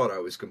school, I thought I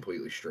was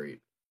completely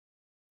straight.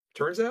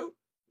 Turns out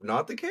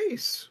not the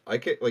case.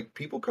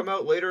 People come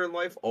out later in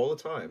life all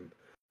the time.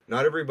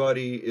 Not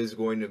everybody is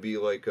going to be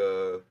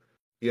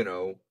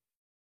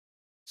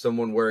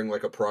someone wearing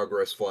a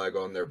progress flag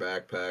on their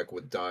backpack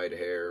with dyed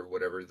hair,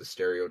 whatever the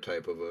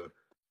stereotype of a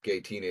gay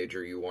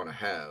teenager you want to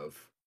have.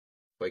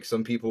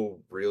 Some people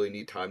really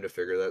need time to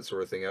figure that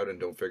sort of thing out and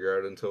don't figure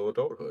out until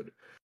adulthood.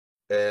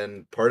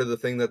 And part of the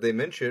thing that they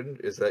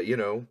mentioned is that,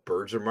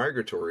 birds are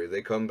migratory.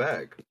 They come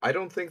back. I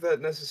don't think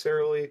that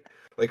necessarily...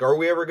 are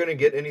we ever going to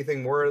get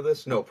anything more out of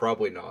this? No,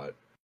 probably not.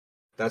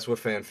 That's what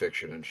fan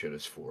fiction and shit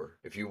is for.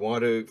 If you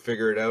want to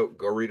figure it out,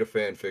 go read a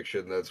fan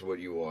fiction. That's what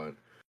you want.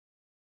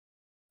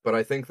 But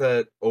I think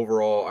that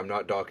overall, I'm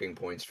not docking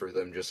points for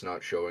them just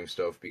not showing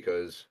stuff,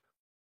 because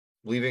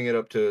leaving it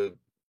up to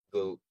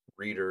the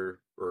reader,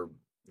 or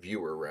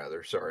viewer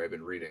rather. Sorry, I've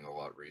been reading a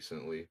lot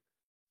recently.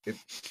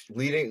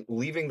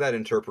 Leaving that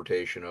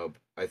interpretation up,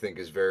 I think,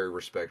 is very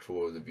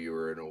respectful of the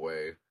viewer in a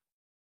way.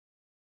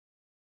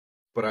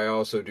 But I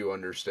also do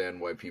understand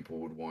why people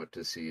would want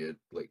to see it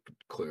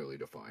clearly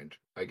defined.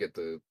 I get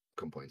the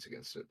complaints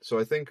against it. So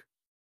I think,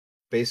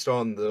 based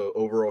on the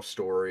overall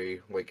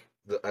story,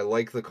 I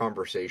like the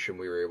conversation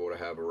we were able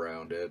to have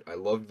around it. I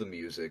loved the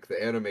music.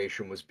 The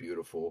animation was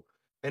beautiful.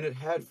 And it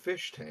had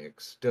fish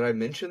tanks. Did I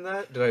mention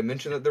that? Did I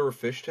mention that there were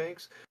fish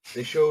tanks?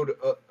 They showed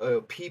a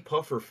pea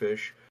puffer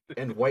fish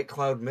and white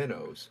cloud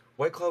minnows.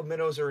 White cloud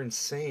minnows are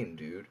insane,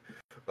 dude.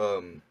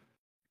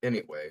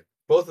 Anyway,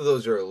 both of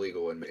those are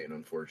illegal in Maine,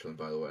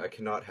 unfortunately, by the way. I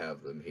cannot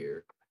have them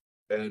here.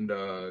 And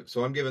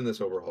so I'm giving this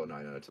overall a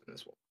 9 out of 10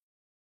 as well.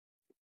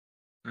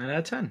 9 out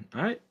of 10.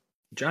 All right.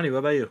 Johnny, what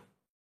about you?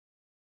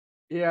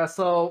 Yeah,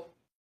 so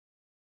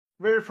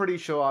very pretty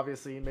show,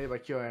 obviously, made by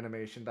Kyoto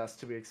Animation. That's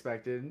to be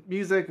expected.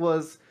 Music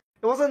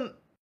wasn't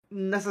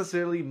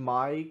necessarily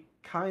my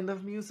kind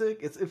of music.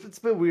 It's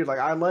been weird. Like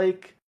I'm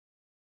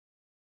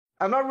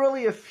not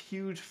really a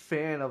huge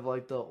fan of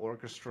like the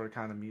orchestra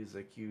kind of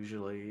music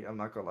usually. I'm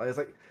not gonna lie. It's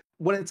like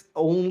when it's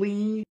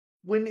only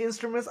wind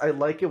instruments, I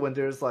like it when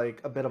there's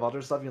like a bit of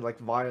other stuff, like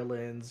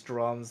violins,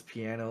 drums,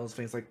 pianos,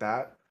 things like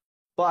that.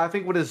 But I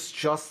think when it's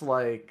just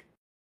like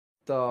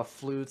the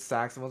flute,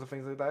 saxophones, and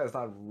things like that, it's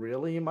not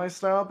really my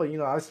style. But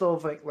I still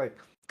think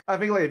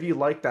if you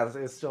like that,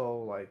 it's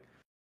still like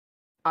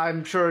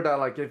I'm sure that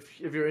like if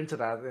you're into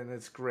that, then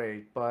it's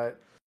great. But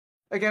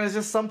again, it's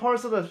just some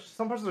parts of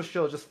the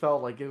show just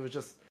felt like it was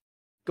just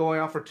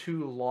going on for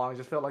too long. It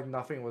just felt like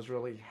nothing was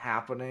really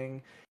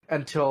happening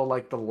until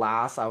like the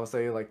last, I would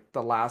say, like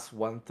the last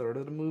 1/3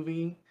 of the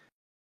movie,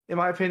 in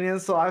my opinion.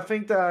 So I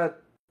think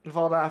that with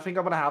all that, I think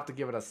I'm gonna have to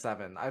give it a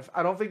 7.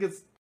 I don't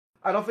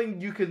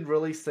think you can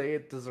really say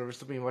it deserves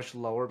to be much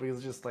lower because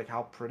it's just like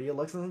how pretty it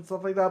looks and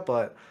stuff like that.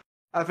 But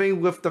I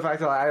think with the fact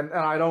that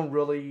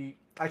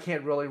I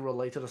can't really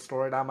relate to the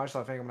story that much, so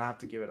I think I'm gonna have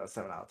to give it a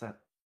 7 out of 10. I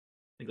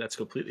think that's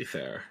completely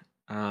fair.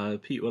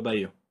 Pete, what about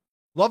you?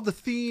 Love the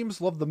themes,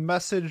 love the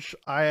message.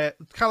 I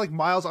kind of like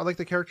Miles. I like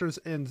the characters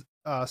in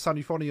Sound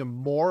Euphonium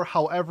more.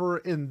 However,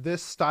 in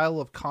this style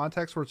of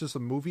context where it's just a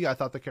movie, I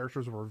thought the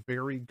characters were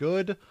very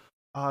good.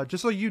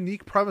 Just a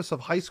unique premise of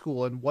high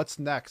school and what's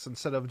next.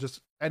 Instead of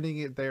just ending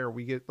it there,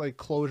 we get like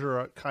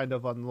closure kind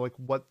of on like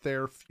what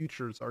their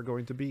futures are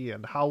going to be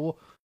and how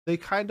they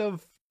kind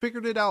of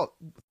figured it out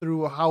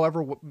through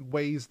however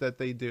ways that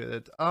they did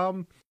it.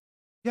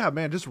 Yeah,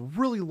 man, just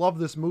really love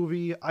this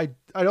movie. I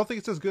don't think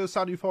it's as good as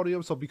Sound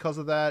Euphonium, so because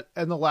of that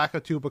and the lack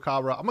of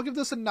Chupacabra, I'm gonna give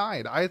this a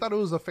 9. I thought it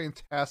was a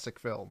fantastic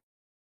film.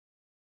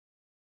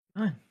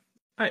 All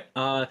right.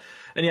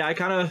 And yeah, I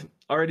kind of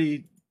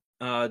already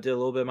did a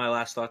little bit of my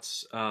last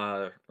thoughts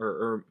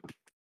or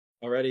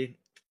already.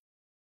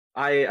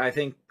 I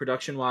think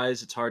production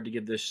wise, it's hard to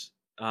give this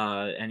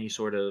movie any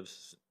sort of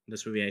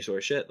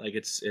shit. Like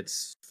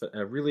it's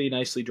really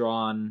nicely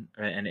drawn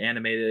and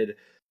animated.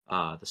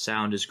 The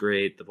sound is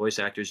great. The voice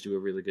actors do a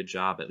really good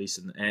job, at least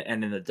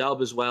in the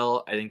dub as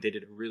well. I think they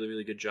did a really,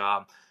 really good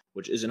job,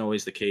 which isn't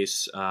always the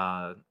case,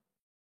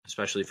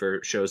 especially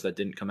for shows that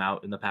didn't come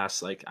out in the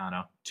past, like, I don't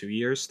know, 2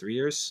 years, 3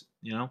 years,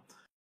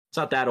 It's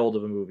not that old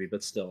of a movie,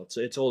 but still,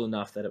 it's old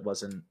enough that it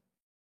wasn't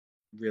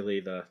really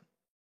the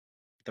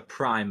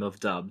prime of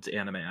dubbed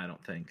anime, I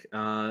don't think.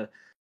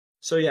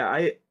 So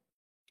yeah,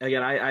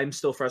 I'm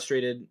still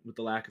frustrated with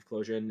the lack of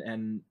closure,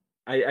 and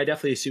I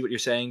definitely see what you're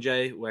saying,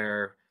 Jay,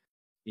 where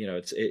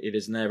it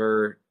is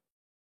never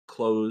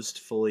closed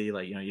fully.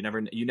 Like, you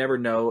never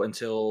know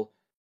until,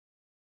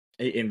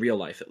 in real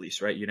life at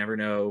least, right? You never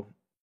know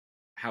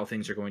how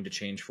things are going to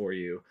change for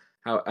you.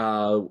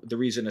 How the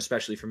reason,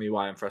 especially for me,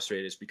 why I'm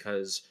frustrated is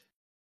because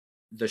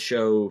the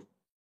show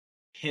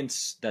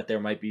hints that there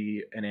might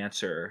be an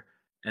answer,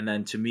 and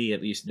then to me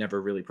at least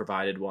never really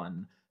provided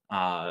one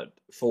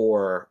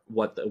for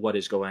what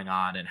is going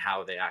on and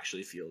how they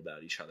actually feel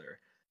about each other.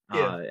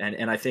 Yeah.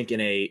 And I think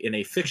in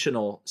a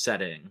fictional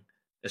setting,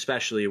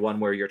 especially one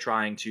where you're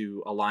trying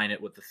to align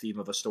it with the theme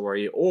of a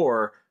story,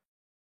 or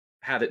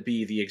have it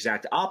be the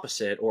exact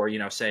opposite, or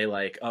say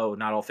like, oh,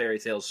 not all fairy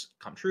tales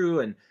come true,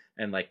 and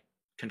like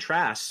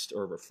contrast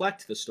or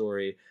reflect the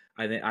story.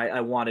 I think I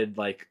wanted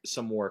like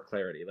some more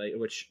clarity, like,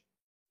 which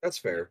that's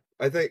fair.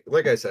 I think,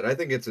 like I said, I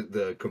think it's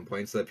the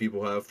complaints that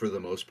people have for the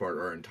most part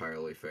are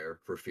entirely fair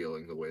for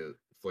feeling the way that,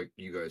 like,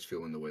 you guys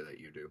feel in the way that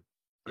you do.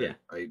 Yeah,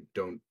 I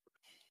don't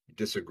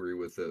disagree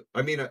with it.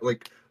 I mean,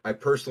 I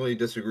personally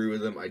disagree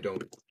with them. I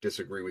don't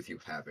disagree with you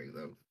having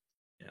them.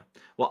 Yeah.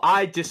 Well,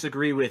 I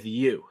disagree with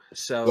you.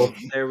 So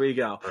there we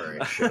go. All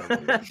right. Shit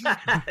on me.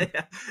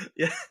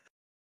 Yeah.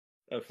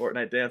 A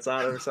Fortnite dance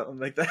on or something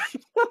like that.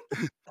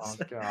 Oh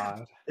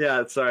God.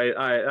 Yeah. Sorry.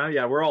 All right.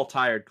 Yeah, we're all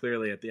tired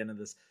clearly at the end of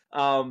this.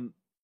 So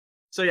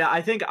yeah,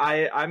 I think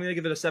I'm gonna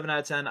give it a 7 out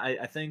of 10.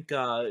 I think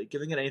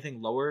giving it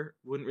anything lower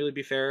wouldn't really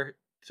be fair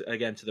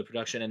to the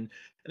production, and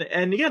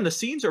again, the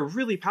scenes are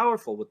really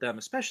powerful with them,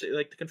 especially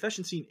like the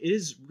confession scene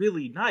is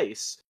really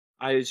nice.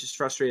 I was just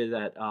frustrated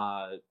that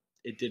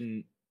it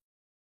didn't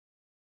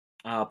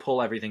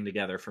pull everything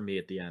together for me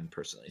at the end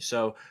personally.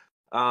 So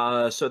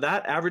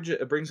that average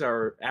brings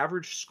our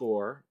average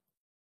score.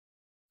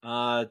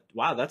 Wow,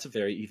 that's a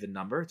very even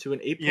number, to an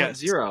 8.0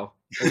 Yes.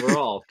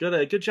 overall.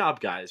 Good job,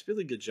 guys.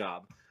 Really good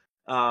job.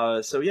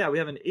 So yeah, we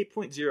have an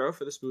 8.0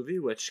 for this movie,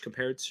 which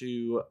compared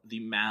to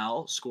the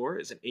Mal score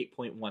is an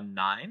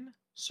 8.19.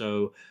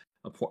 So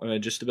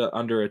just about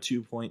under a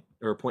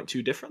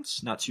 0.2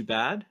 difference. Not too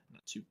bad.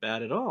 Not too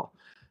bad at all.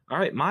 All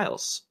right,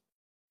 Miles,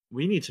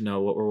 we need to know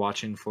what we're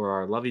watching for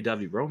our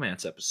lovey-dovey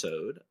romance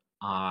episode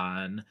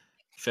on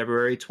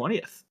February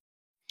 20th.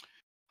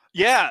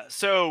 Yeah,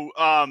 so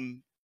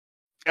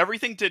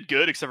everything did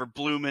good except for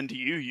Bloom into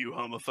you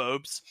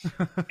homophobes.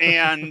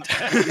 And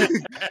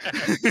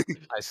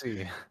I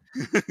see.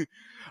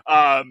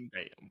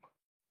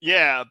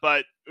 Yeah,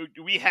 but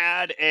we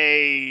had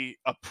a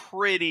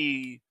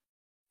pretty,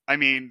 I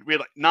mean, we had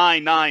like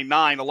 9, 9,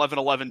 9, 11,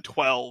 11,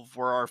 12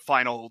 were our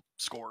final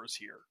scores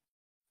here.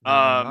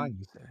 Nine,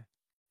 you say?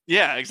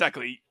 Yeah,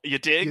 exactly. You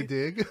dig? You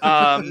dig?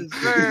 Um,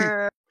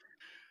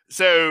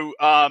 so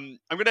I'm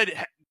gonna.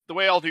 The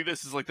way I'll do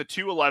this is like the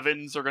 2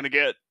 11s are gonna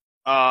get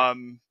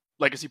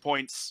legacy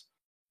points,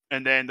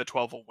 and then the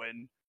 12 will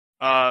win.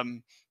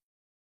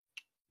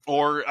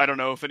 Or I don't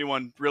know if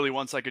anyone really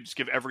wants. I could just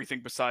give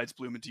everything besides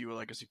Bloom and you a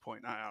legacy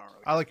point. I don't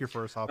really. I like your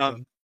first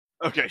option.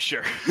 Okay,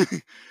 sure.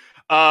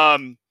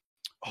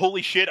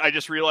 Holy shit! I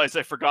just realized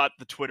I forgot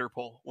the Twitter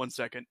poll. 1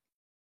 second.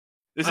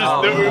 This is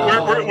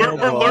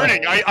we're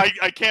learning.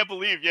 I can't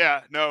believe.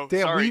 Yeah, no.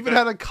 Damn, sorry, we even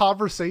had a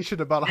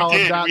conversation about how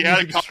did. I'm not We had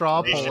a using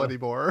straw poll conversation.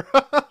 anymore.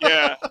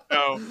 Yeah.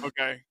 No.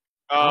 Okay.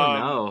 Oh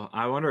no!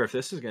 I wonder if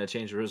this is going to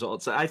change the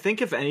results. I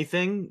think, if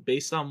anything,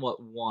 based on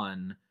what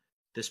won,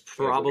 this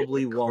we'll get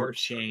probably the won't card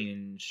started.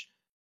 change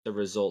the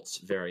results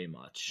very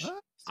much. Huh?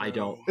 I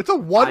don't. It's a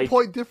 1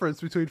 point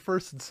difference between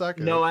first and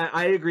second. No,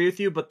 I agree with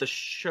you, but the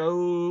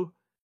show,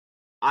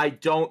 I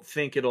don't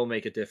think it'll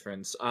make a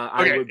difference.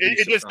 I Okay, would be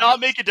it does not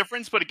surprised. make a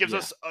difference, but it gives Yeah.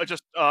 us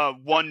just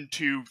 1,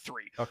 2,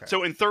 3. Okay.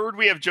 So in third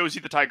we have Josie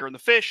the Tiger and the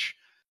Fish.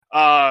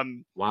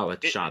 Wow,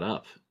 it shot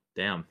up.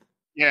 Damn.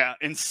 Yeah.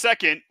 In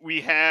second we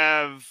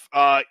have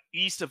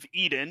East of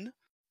Eden.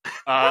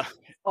 Oh,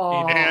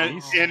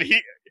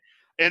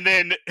 And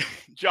then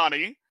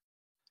Johnny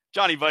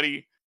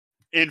buddy,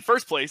 in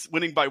first place,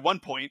 winning by 1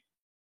 point.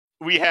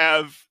 We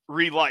have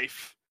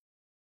Relife.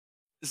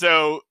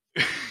 So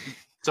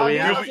So we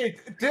have. okay,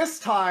 this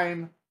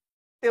time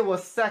it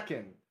was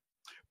second.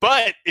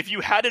 but if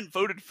you hadn't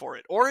voted for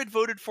it or had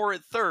voted for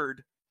it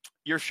third,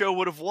 your show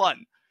would have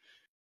won.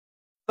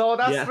 So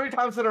that's Yeah. 3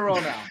 times in a row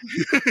now.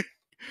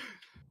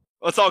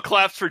 Let's all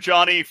clap for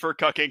Johnny for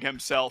cucking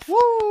himself Woo!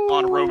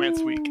 on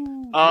Romance Week.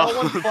 No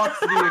one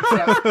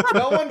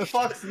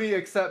fucks me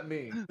except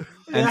me.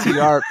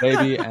 NTR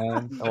baby,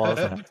 and well,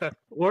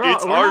 We're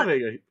It's we're our-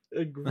 having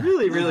a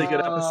really, really good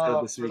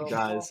episode this week,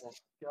 guys.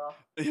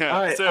 Yeah.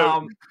 All right,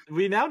 so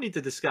we now need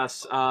to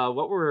discuss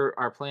what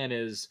our plan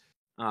is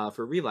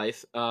for Real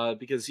Life,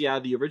 because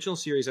the original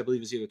series I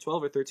believe is either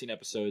 12 or 13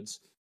 episodes,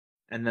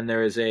 and then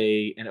there is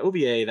an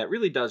OVA that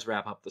really does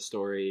wrap up the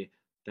story.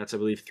 That's I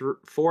believe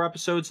 4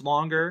 episodes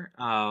longer.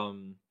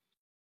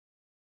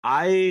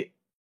 I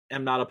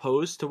am not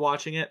opposed to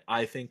watching it.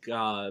 I think,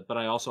 but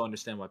I also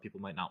understand why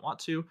people might not want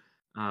to.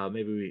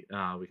 Maybe we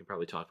can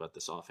probably talk about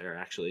this off air.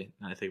 Actually,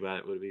 I think about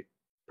it would be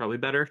probably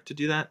better to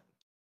do that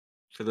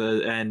for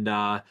the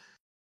and.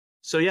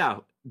 So yeah,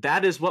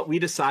 that is what we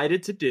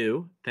decided to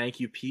do. Thank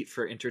you, Pete,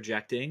 for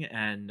interjecting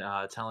and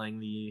telling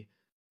the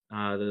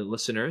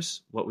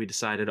listeners what we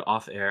decided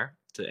off air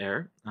to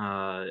air,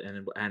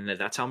 and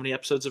that's how many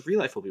episodes of Real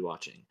Life we'll be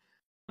watching.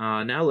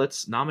 Now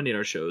let's nominate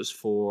our shows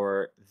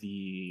for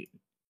the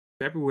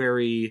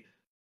February.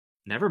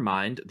 Never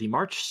mind, the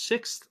March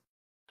 6th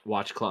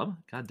Watch Club.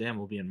 God damn,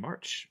 we'll be in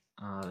March.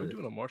 We're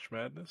doing a March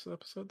Madness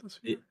episode this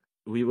week.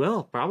 We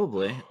will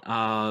probably,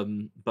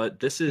 but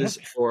this is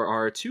for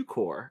our 2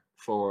 core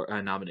for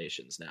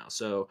nominations now.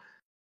 So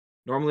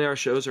normally our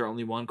shows are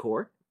only 1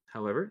 core.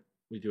 However,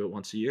 we do it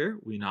once a year.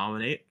 We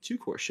nominate 2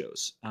 core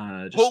shows.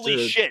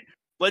 holy shit.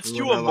 Let's do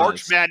ruin a our March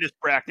lives. Madness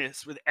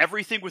practice with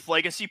everything with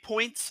legacy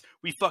points.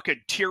 We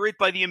fucking tier it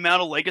by the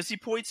amount of legacy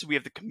points. We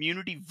have the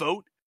community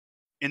vote,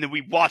 and then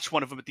we watch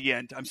one of them at the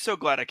end. I'm so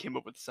glad I came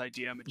up with this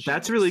idea. I'm a That's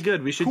genius. really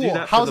good. We should Cool. do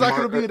that. for How's the that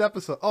going to be an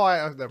episode? Oh,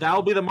 never That'll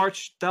mind. be the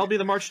March. That'll be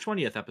the March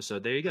 20th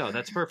episode. There you go.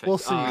 That's perfect. We'll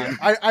see.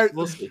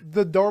 We'll see.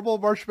 The normal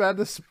March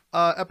Madness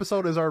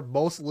episode is our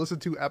most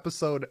listened to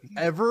episode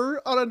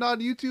ever on a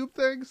non-YouTube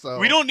thing. So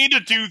We don't need to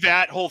do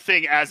that whole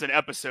thing as an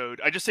episode.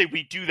 I just say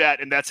we do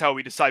that, and that's how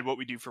we decide what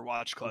we do for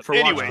Watch Club. For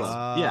Watch Anyways,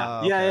 Club.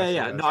 okay,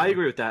 Yeah. No, I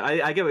agree with that.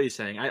 I get what you're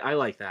saying. I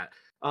like that.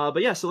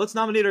 But yeah, so let's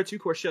nominate our 2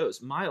 core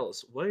shows.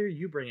 Miles, what are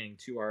you bringing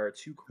to our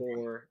 2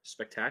 core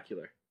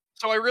spectacular?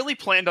 so I really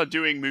planned on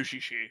doing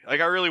Mushishi. Like,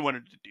 I really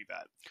wanted to do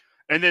that.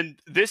 And then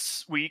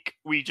this week,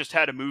 we just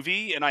had a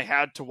movie, and I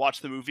had to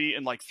watch the movie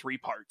in like 3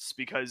 parts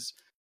because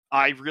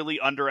I really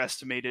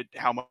underestimated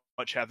how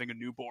much having a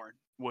newborn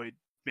would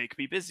make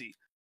me busy.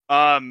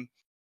 And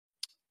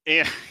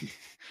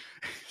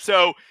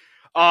so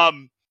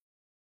I'm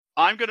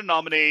going to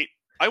nominate.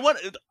 I want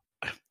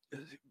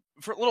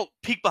for a little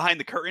peek behind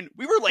the curtain.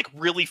 We were like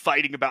really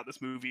fighting about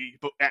this movie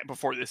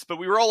before this, but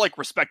we were all like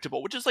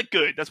respectable, which is like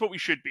good. That's what we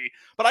should be.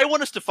 But I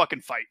want us to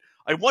fucking fight.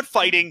 I want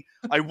fighting.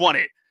 I want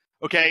it.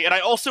 Okay, and I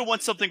also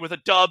want something with a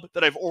dub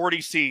that I've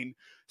already seen.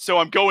 So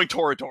I'm going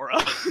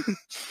Toradora.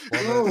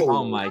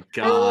 Oh my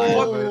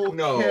god.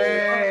 No.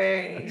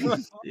 Okay.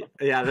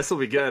 Yeah, this will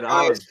be good.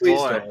 Oh Guys, please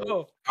boy. don't.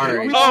 Oh, All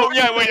right. Oh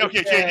yeah, wait,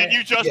 okay, Jay, did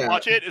you just Yeah,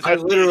 watch it? Is I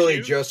that the literally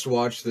issue? just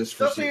watched this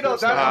for Just so you know,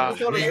 Secret that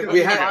Santa. episode is We- gonna we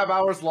be had- 5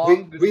 hours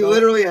long. We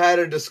literally had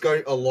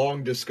a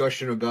long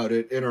discussion about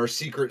it in our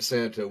Secret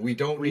Santa. We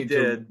don't We need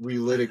did. to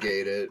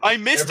relitigate it. I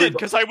missed it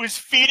because I was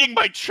feeding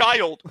my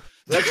child.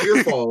 That's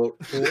your fault.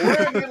 We're fool.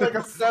 gonna need like a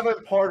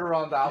 7-parter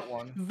on that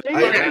one.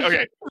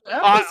 Okay.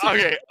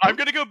 Okay, I'm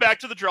gonna go back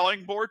to the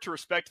drawing board to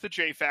respect the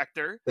J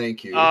factor.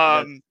 Thank you.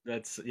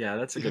 That's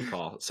a good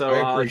call. So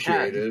I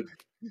appreciate it.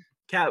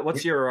 Kat,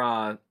 what's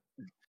your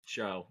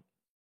show?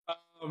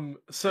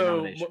 So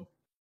Nomination.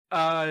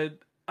 I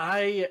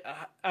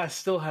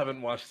still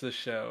haven't watched this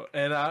show,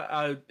 and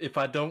I if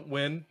I don't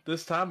win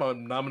this time,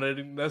 I'm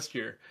nominating next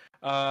year.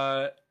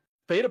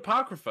 Fate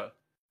Apocrypha.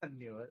 I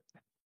knew it.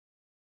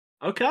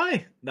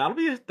 Okay,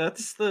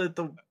 that's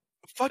the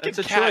Fucking that's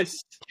a cat.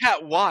 choice.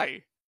 Cat,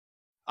 why?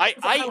 I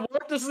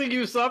want to see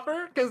you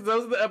suffer because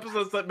those are the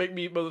episodes that make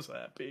me most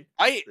happy.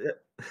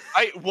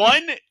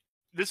 One,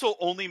 this will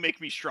only make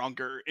me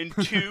stronger. And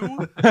two,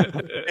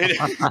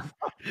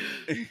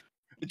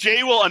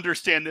 Jay will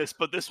understand this,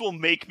 but this will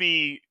make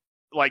me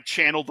like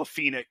channel the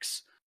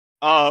Phoenix.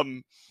 What?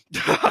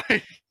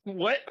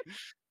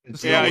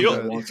 Yeah, Someone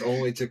that wants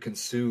only to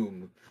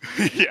consume.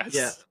 Yes.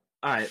 Yeah.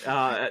 All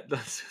right.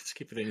 Let's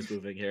keep things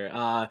moving here.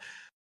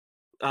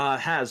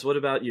 Haz, what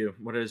about you?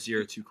 What is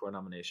your 2 core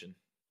nomination?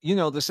 You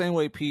know, the same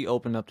way Pete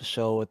opened up the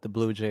show with the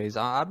Blue Jays,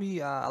 I'll be,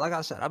 like I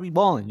said, I'll be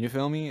balling, you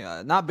feel me?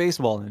 Not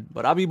baseballing,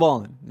 but I'll be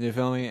balling, you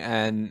feel me?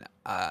 And,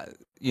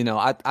 you know,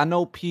 I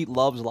know Pete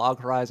loves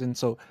Log Horizon,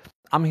 so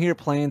I'm here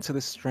playing to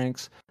the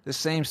strengths. The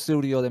same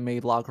studio that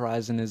made Log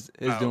Horizon is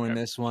doing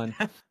this one.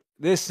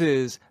 This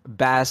is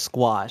Bass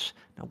Squash.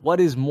 Now, what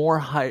is more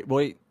hype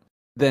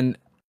than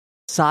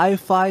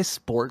sci-fi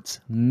sports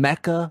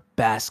mecha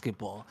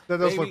basketball? That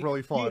does Baby, look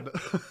really fun.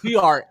 We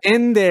are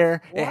in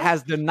there. It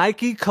has the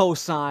Nike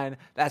cosign.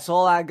 That's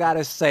all I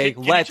gotta say.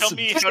 Can Let's you tell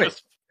me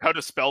how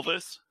to spell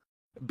this?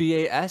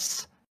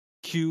 BASQ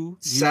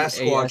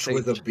Sasquatch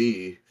with a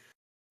B.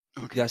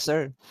 Okay. Yes,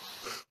 sir.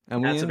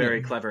 And That's we a in very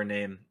there. clever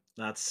name.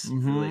 That's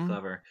Mhm. really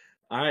clever.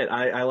 All right,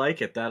 I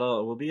like it.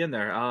 We'll be in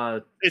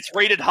there. It's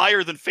rated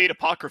higher than Fate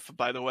Apocrypha,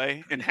 by the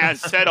way, and has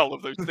said all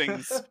of those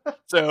things.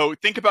 So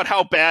think about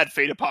how bad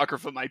Fate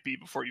Apocrypha might be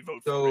before you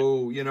vote for it.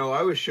 So, you know,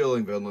 I was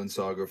shilling Vinland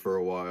Saga for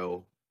a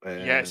while.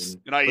 And, Yes,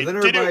 and I but then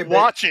didn't everybody-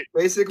 watch it.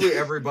 Basically,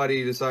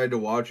 everybody decided to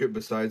watch it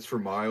besides for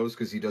Miles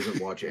because he doesn't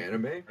watch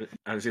anime.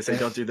 I was gonna say,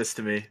 don't do this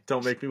to me.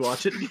 Don't make me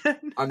watch it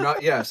again. I'm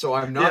not, yeah, so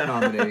I'm not Yeah.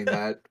 nominating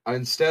that.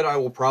 Instead, I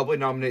will probably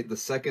nominate the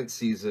second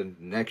season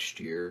next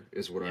year,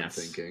 is what I'm Yes.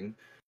 thinking.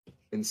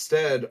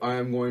 Instead,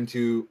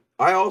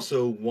 I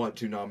also want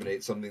to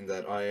nominate something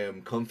that I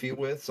am comfy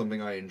with,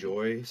 something I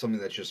enjoy,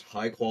 something that's just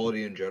high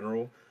quality in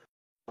general.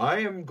 I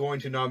am going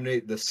to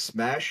nominate the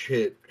smash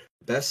hit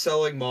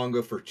best-selling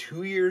manga for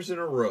 2 years in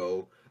a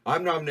row.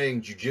 I'm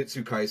nominating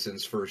Jujutsu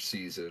Kaisen's first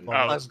season.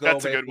 Oh, Let's go,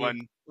 that's a good baby.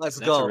 one. Let's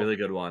That's go. a really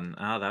good one.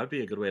 Oh, that would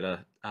be a good way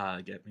to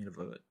get me to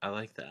vote. I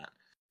like that.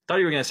 Thought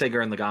you were gonna say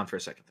Gurren Lagann for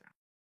a second there.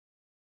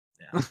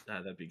 Yeah,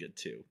 that'd be good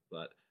too.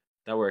 But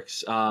that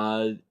works.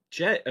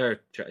 Jay.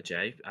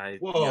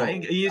 Whoa.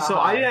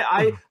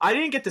 I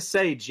didn't get to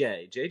say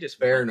Jay. Jay just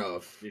Fair won,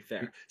 enough. To be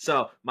fair.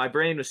 So my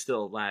brain was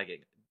still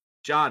lagging.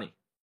 Johnny,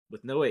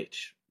 with no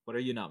H. What are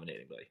you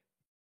nominating, buddy?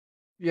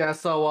 Yeah,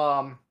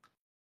 so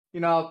you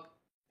know,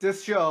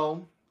 this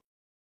show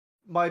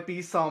might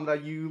be some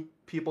that you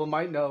people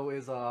might know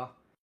is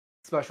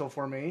special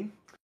for me.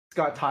 It's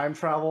got time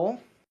travel.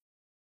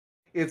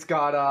 It's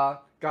got a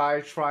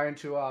guy trying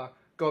to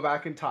go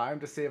back in time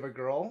to save a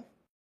girl.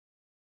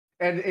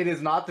 And it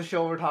is not the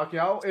show we're talking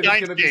about. It is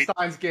Steins going to be Gate.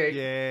 Steins Gate.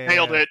 Yeah.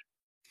 Nailed it.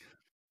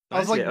 I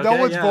was like, Okay, no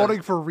one's yeah.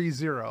 voting for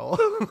ReZero.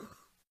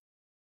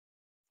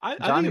 I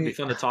think Johnny- it'd be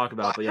fun to talk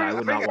about, but yeah, I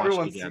would think not watch it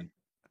everyone's again.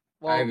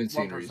 Well, I haven't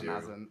seen one person ReZero.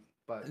 hasn't,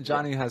 but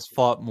Johnny has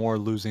fought more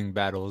losing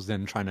battles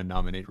than trying to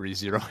nominate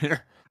ReZero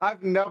here.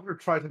 I've never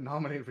tried to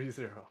nominate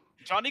ReZero.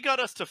 Johnny got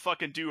us to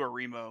fucking do a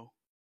Remo.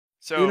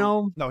 So You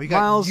know, No, he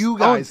got Miles, you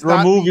don't guys, not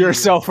remove me.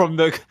 yourself from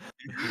the.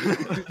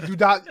 Do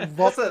not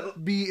vote, Listen,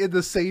 be in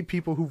the same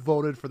people who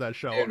voted for that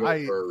show. And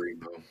I for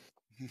Remo.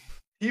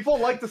 people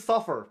like to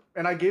suffer,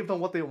 and I gave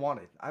them what they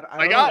wanted. I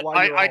don't got know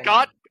why you're all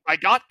I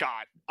got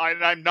God.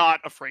 I'm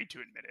not afraid to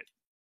admit it.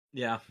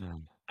 Yeah, Hmm.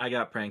 I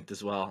got pranked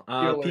as well.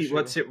 Real Pete,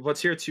 issue.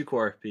 what's your 2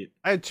 core, Pete?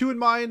 I had 2 in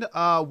mind.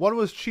 One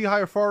was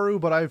Chihaya Faru,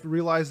 but I've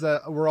realized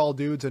that we're all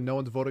dudes and no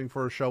one's voting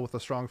for a show with a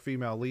strong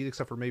female lead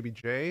except for maybe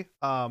Jay.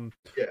 Yeah,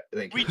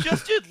 thank We you.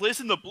 just did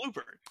Liz and the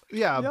Bluebird.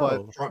 Yeah, Yo.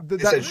 but Strong,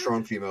 th- it that- said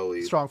strong female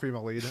lead. strong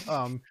female lead. So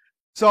I'm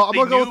They gonna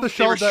go knew with the they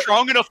show were that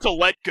strong enough to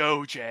let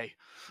go, Jay.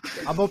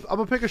 I'm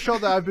gonna pick a show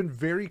that I've been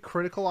very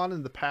critical on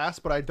in the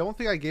past, but I don't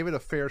think I gave it a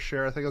fair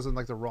share. I think I was in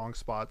like the wrong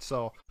spot.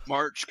 So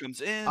March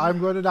comes in. I'm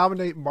going to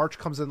nominate March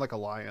Comes In Like a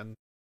Lion.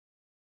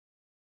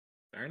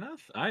 Fair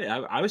enough.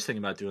 I was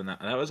thinking about doing that.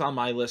 That was on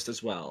my list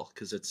as well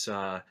because it's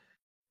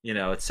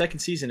its second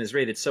season is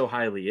rated so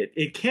highly.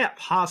 It can't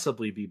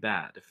possibly be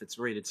bad if it's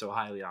rated so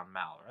highly on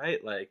Mal,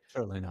 right? Like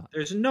Certainly not.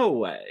 there's no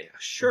way.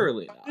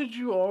 Surely How not. did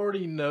you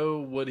already know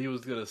what he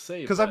was gonna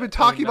say? Because I've been Matt?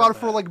 talking about it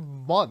for Matt. like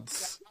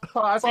months.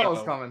 I thought it was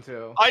Oh. coming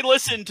too. I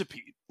listen to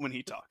Pete when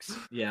he talks.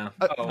 Yeah.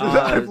 Oh.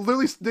 I've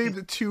literally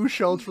named 2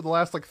 shows for the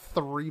last like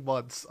 3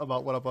 months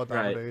about what I'm about to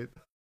Right. nominate.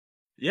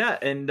 Yeah,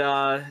 and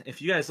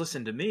if you guys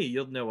listen to me,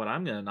 you'll know what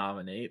I'm going to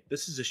nominate.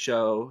 This is a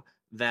show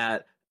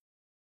that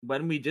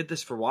when we did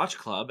this for Watch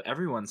Club,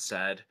 everyone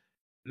said,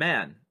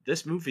 man,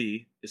 this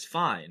movie is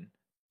fine,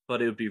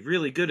 but it would be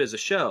really good as a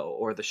show,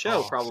 or the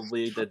show Oh.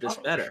 probably did this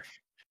better.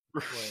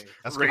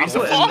 That's Raise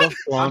good. a I'm Fawn?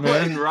 I'm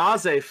putting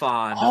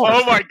Razefon.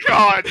 Oh my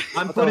god!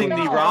 I'm putting the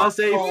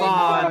Razefon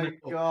Oh my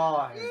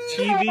god.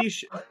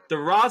 the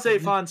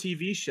Razefon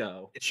TV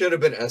show. It should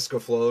have been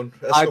Escaflone.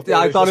 I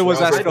Escaflone thought is it was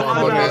just I Escaflone. thought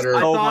Razefon about, better. I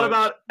so thought much.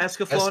 about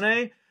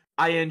Escaflone.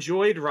 I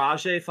enjoyed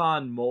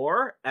Rajefon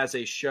more as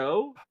a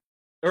show,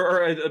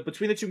 or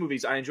between the two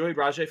movies, I enjoyed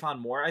Rajefon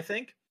more. I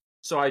think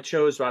so. I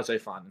chose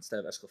Rajefon instead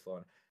of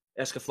Escaflone,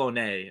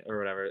 Escaflone or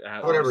whatever.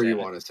 Whatever you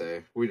want to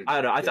say.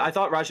 I don't know. I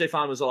thought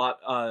Rajefon was a lot.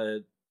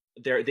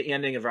 The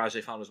ending of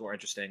Rajefon was more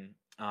interesting.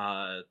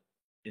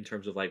 In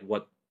terms of like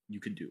what you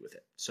can do with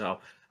it. So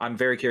I'm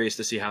very curious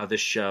to see how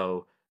this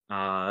show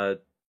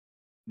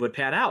would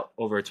pan out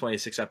over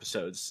 26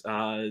 episodes.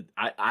 I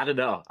don't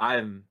know.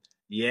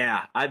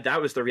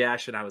 That was the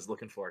reaction I was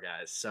looking for,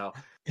 guys. So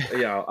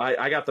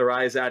I got the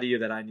rise out of you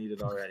that I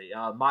needed already.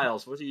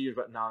 Miles, what are you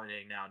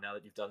nominating now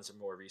that you've done some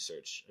more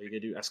research? Are you gonna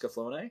do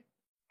Escaflone?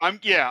 I'm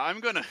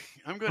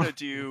gonna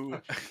do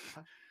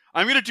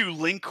I'm gonna do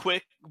Link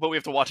quick, but we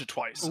have to watch it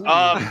twice. Ooh.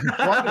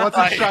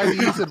 What's in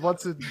Chinese and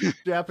what's in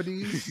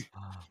Japanese?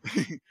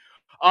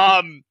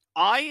 I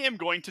am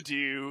going to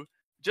do,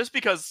 just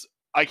because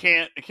I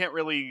can't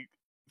really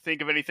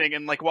think of anything,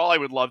 and like while I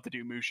would love to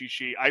do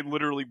Mushishi, I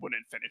literally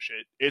wouldn't finish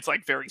it. It's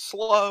like very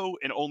slow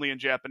and only in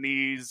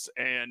Japanese,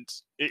 and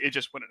it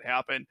just wouldn't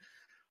happen.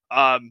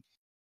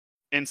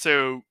 And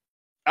so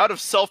out of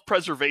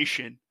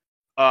self-preservation,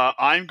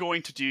 I'm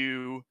going to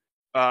do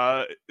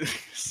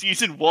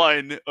season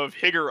 1 of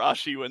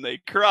Higurashi When They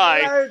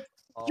Cry,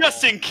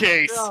 just in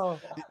case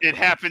it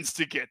happens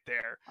to get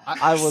there.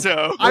 I would.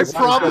 So I This is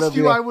promised gonna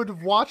you be a- I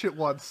would watch it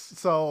once,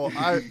 so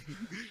I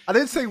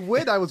didn't say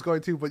when I was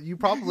going to, but you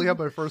probably have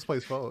my first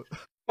place vote.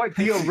 Like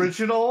the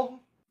original?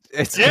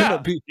 It's yeah,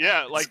 gonna be.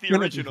 like the gonna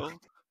be- original.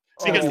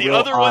 Because Oh, the real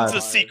other one's odd.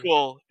 a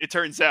sequel, it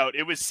turns out.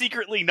 It was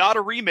secretly not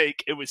a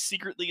remake, it was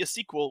secretly a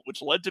sequel,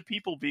 which led to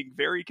people being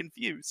very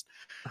confused.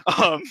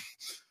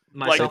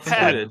 Myself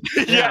Pat.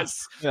 included.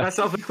 Yes. Yeah.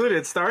 Myself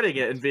included, starting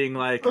it and being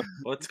like,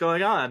 "What's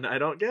going on? I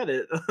don't get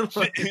it."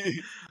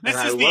 And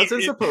I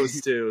wasn't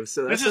supposed to,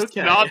 so that's This is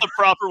okay. not the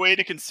proper way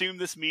to consume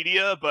this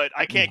media, but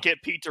I can't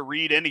get Pete to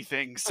read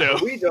anything, so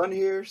Are we done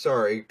here?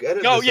 Sorry.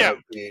 Edit Oh, this yeah, out,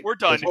 Pete. we're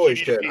done if you Holy need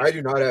to shit, be. I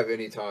do not have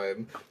any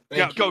time.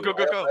 Yeah, Thank go, you. go,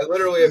 go, go. I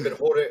literally have been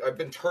I've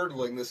been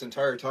turtling this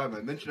entire time. I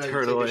mentioned I had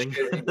to Turtling. take a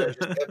shit and you guys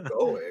just kept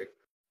going.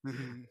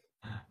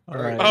 All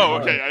right. Oh,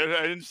 okay.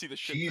 I didn't see the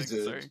shit thing,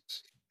 Jesus. sorry.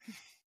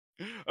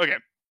 Okay.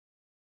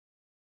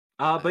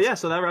 But yeah,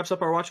 so that wraps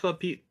up our Watch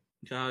Club. Pete,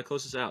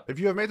 close us out. If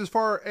you have made this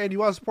far and you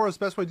want to support us,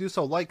 the best way to do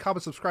so, like,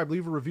 comment, subscribe,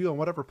 leave a review on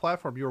whatever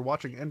platform you are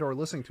watching and or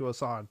listening to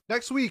us on.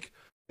 Next week,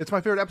 it's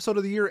my favorite episode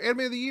of the year,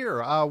 Anime of the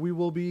Year. We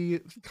will be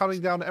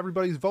counting down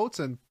everybody's votes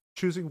and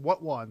choosing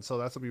what won, so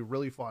that's going to be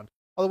really fun.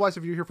 Otherwise,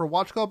 if you're here for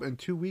Watch Club, in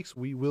 2 weeks,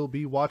 we will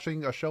be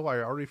watching a show I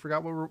already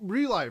forgot what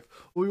Real Life.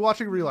 We'll be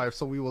watching Real Life,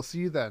 so we will see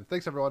you then.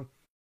 Thanks, everyone.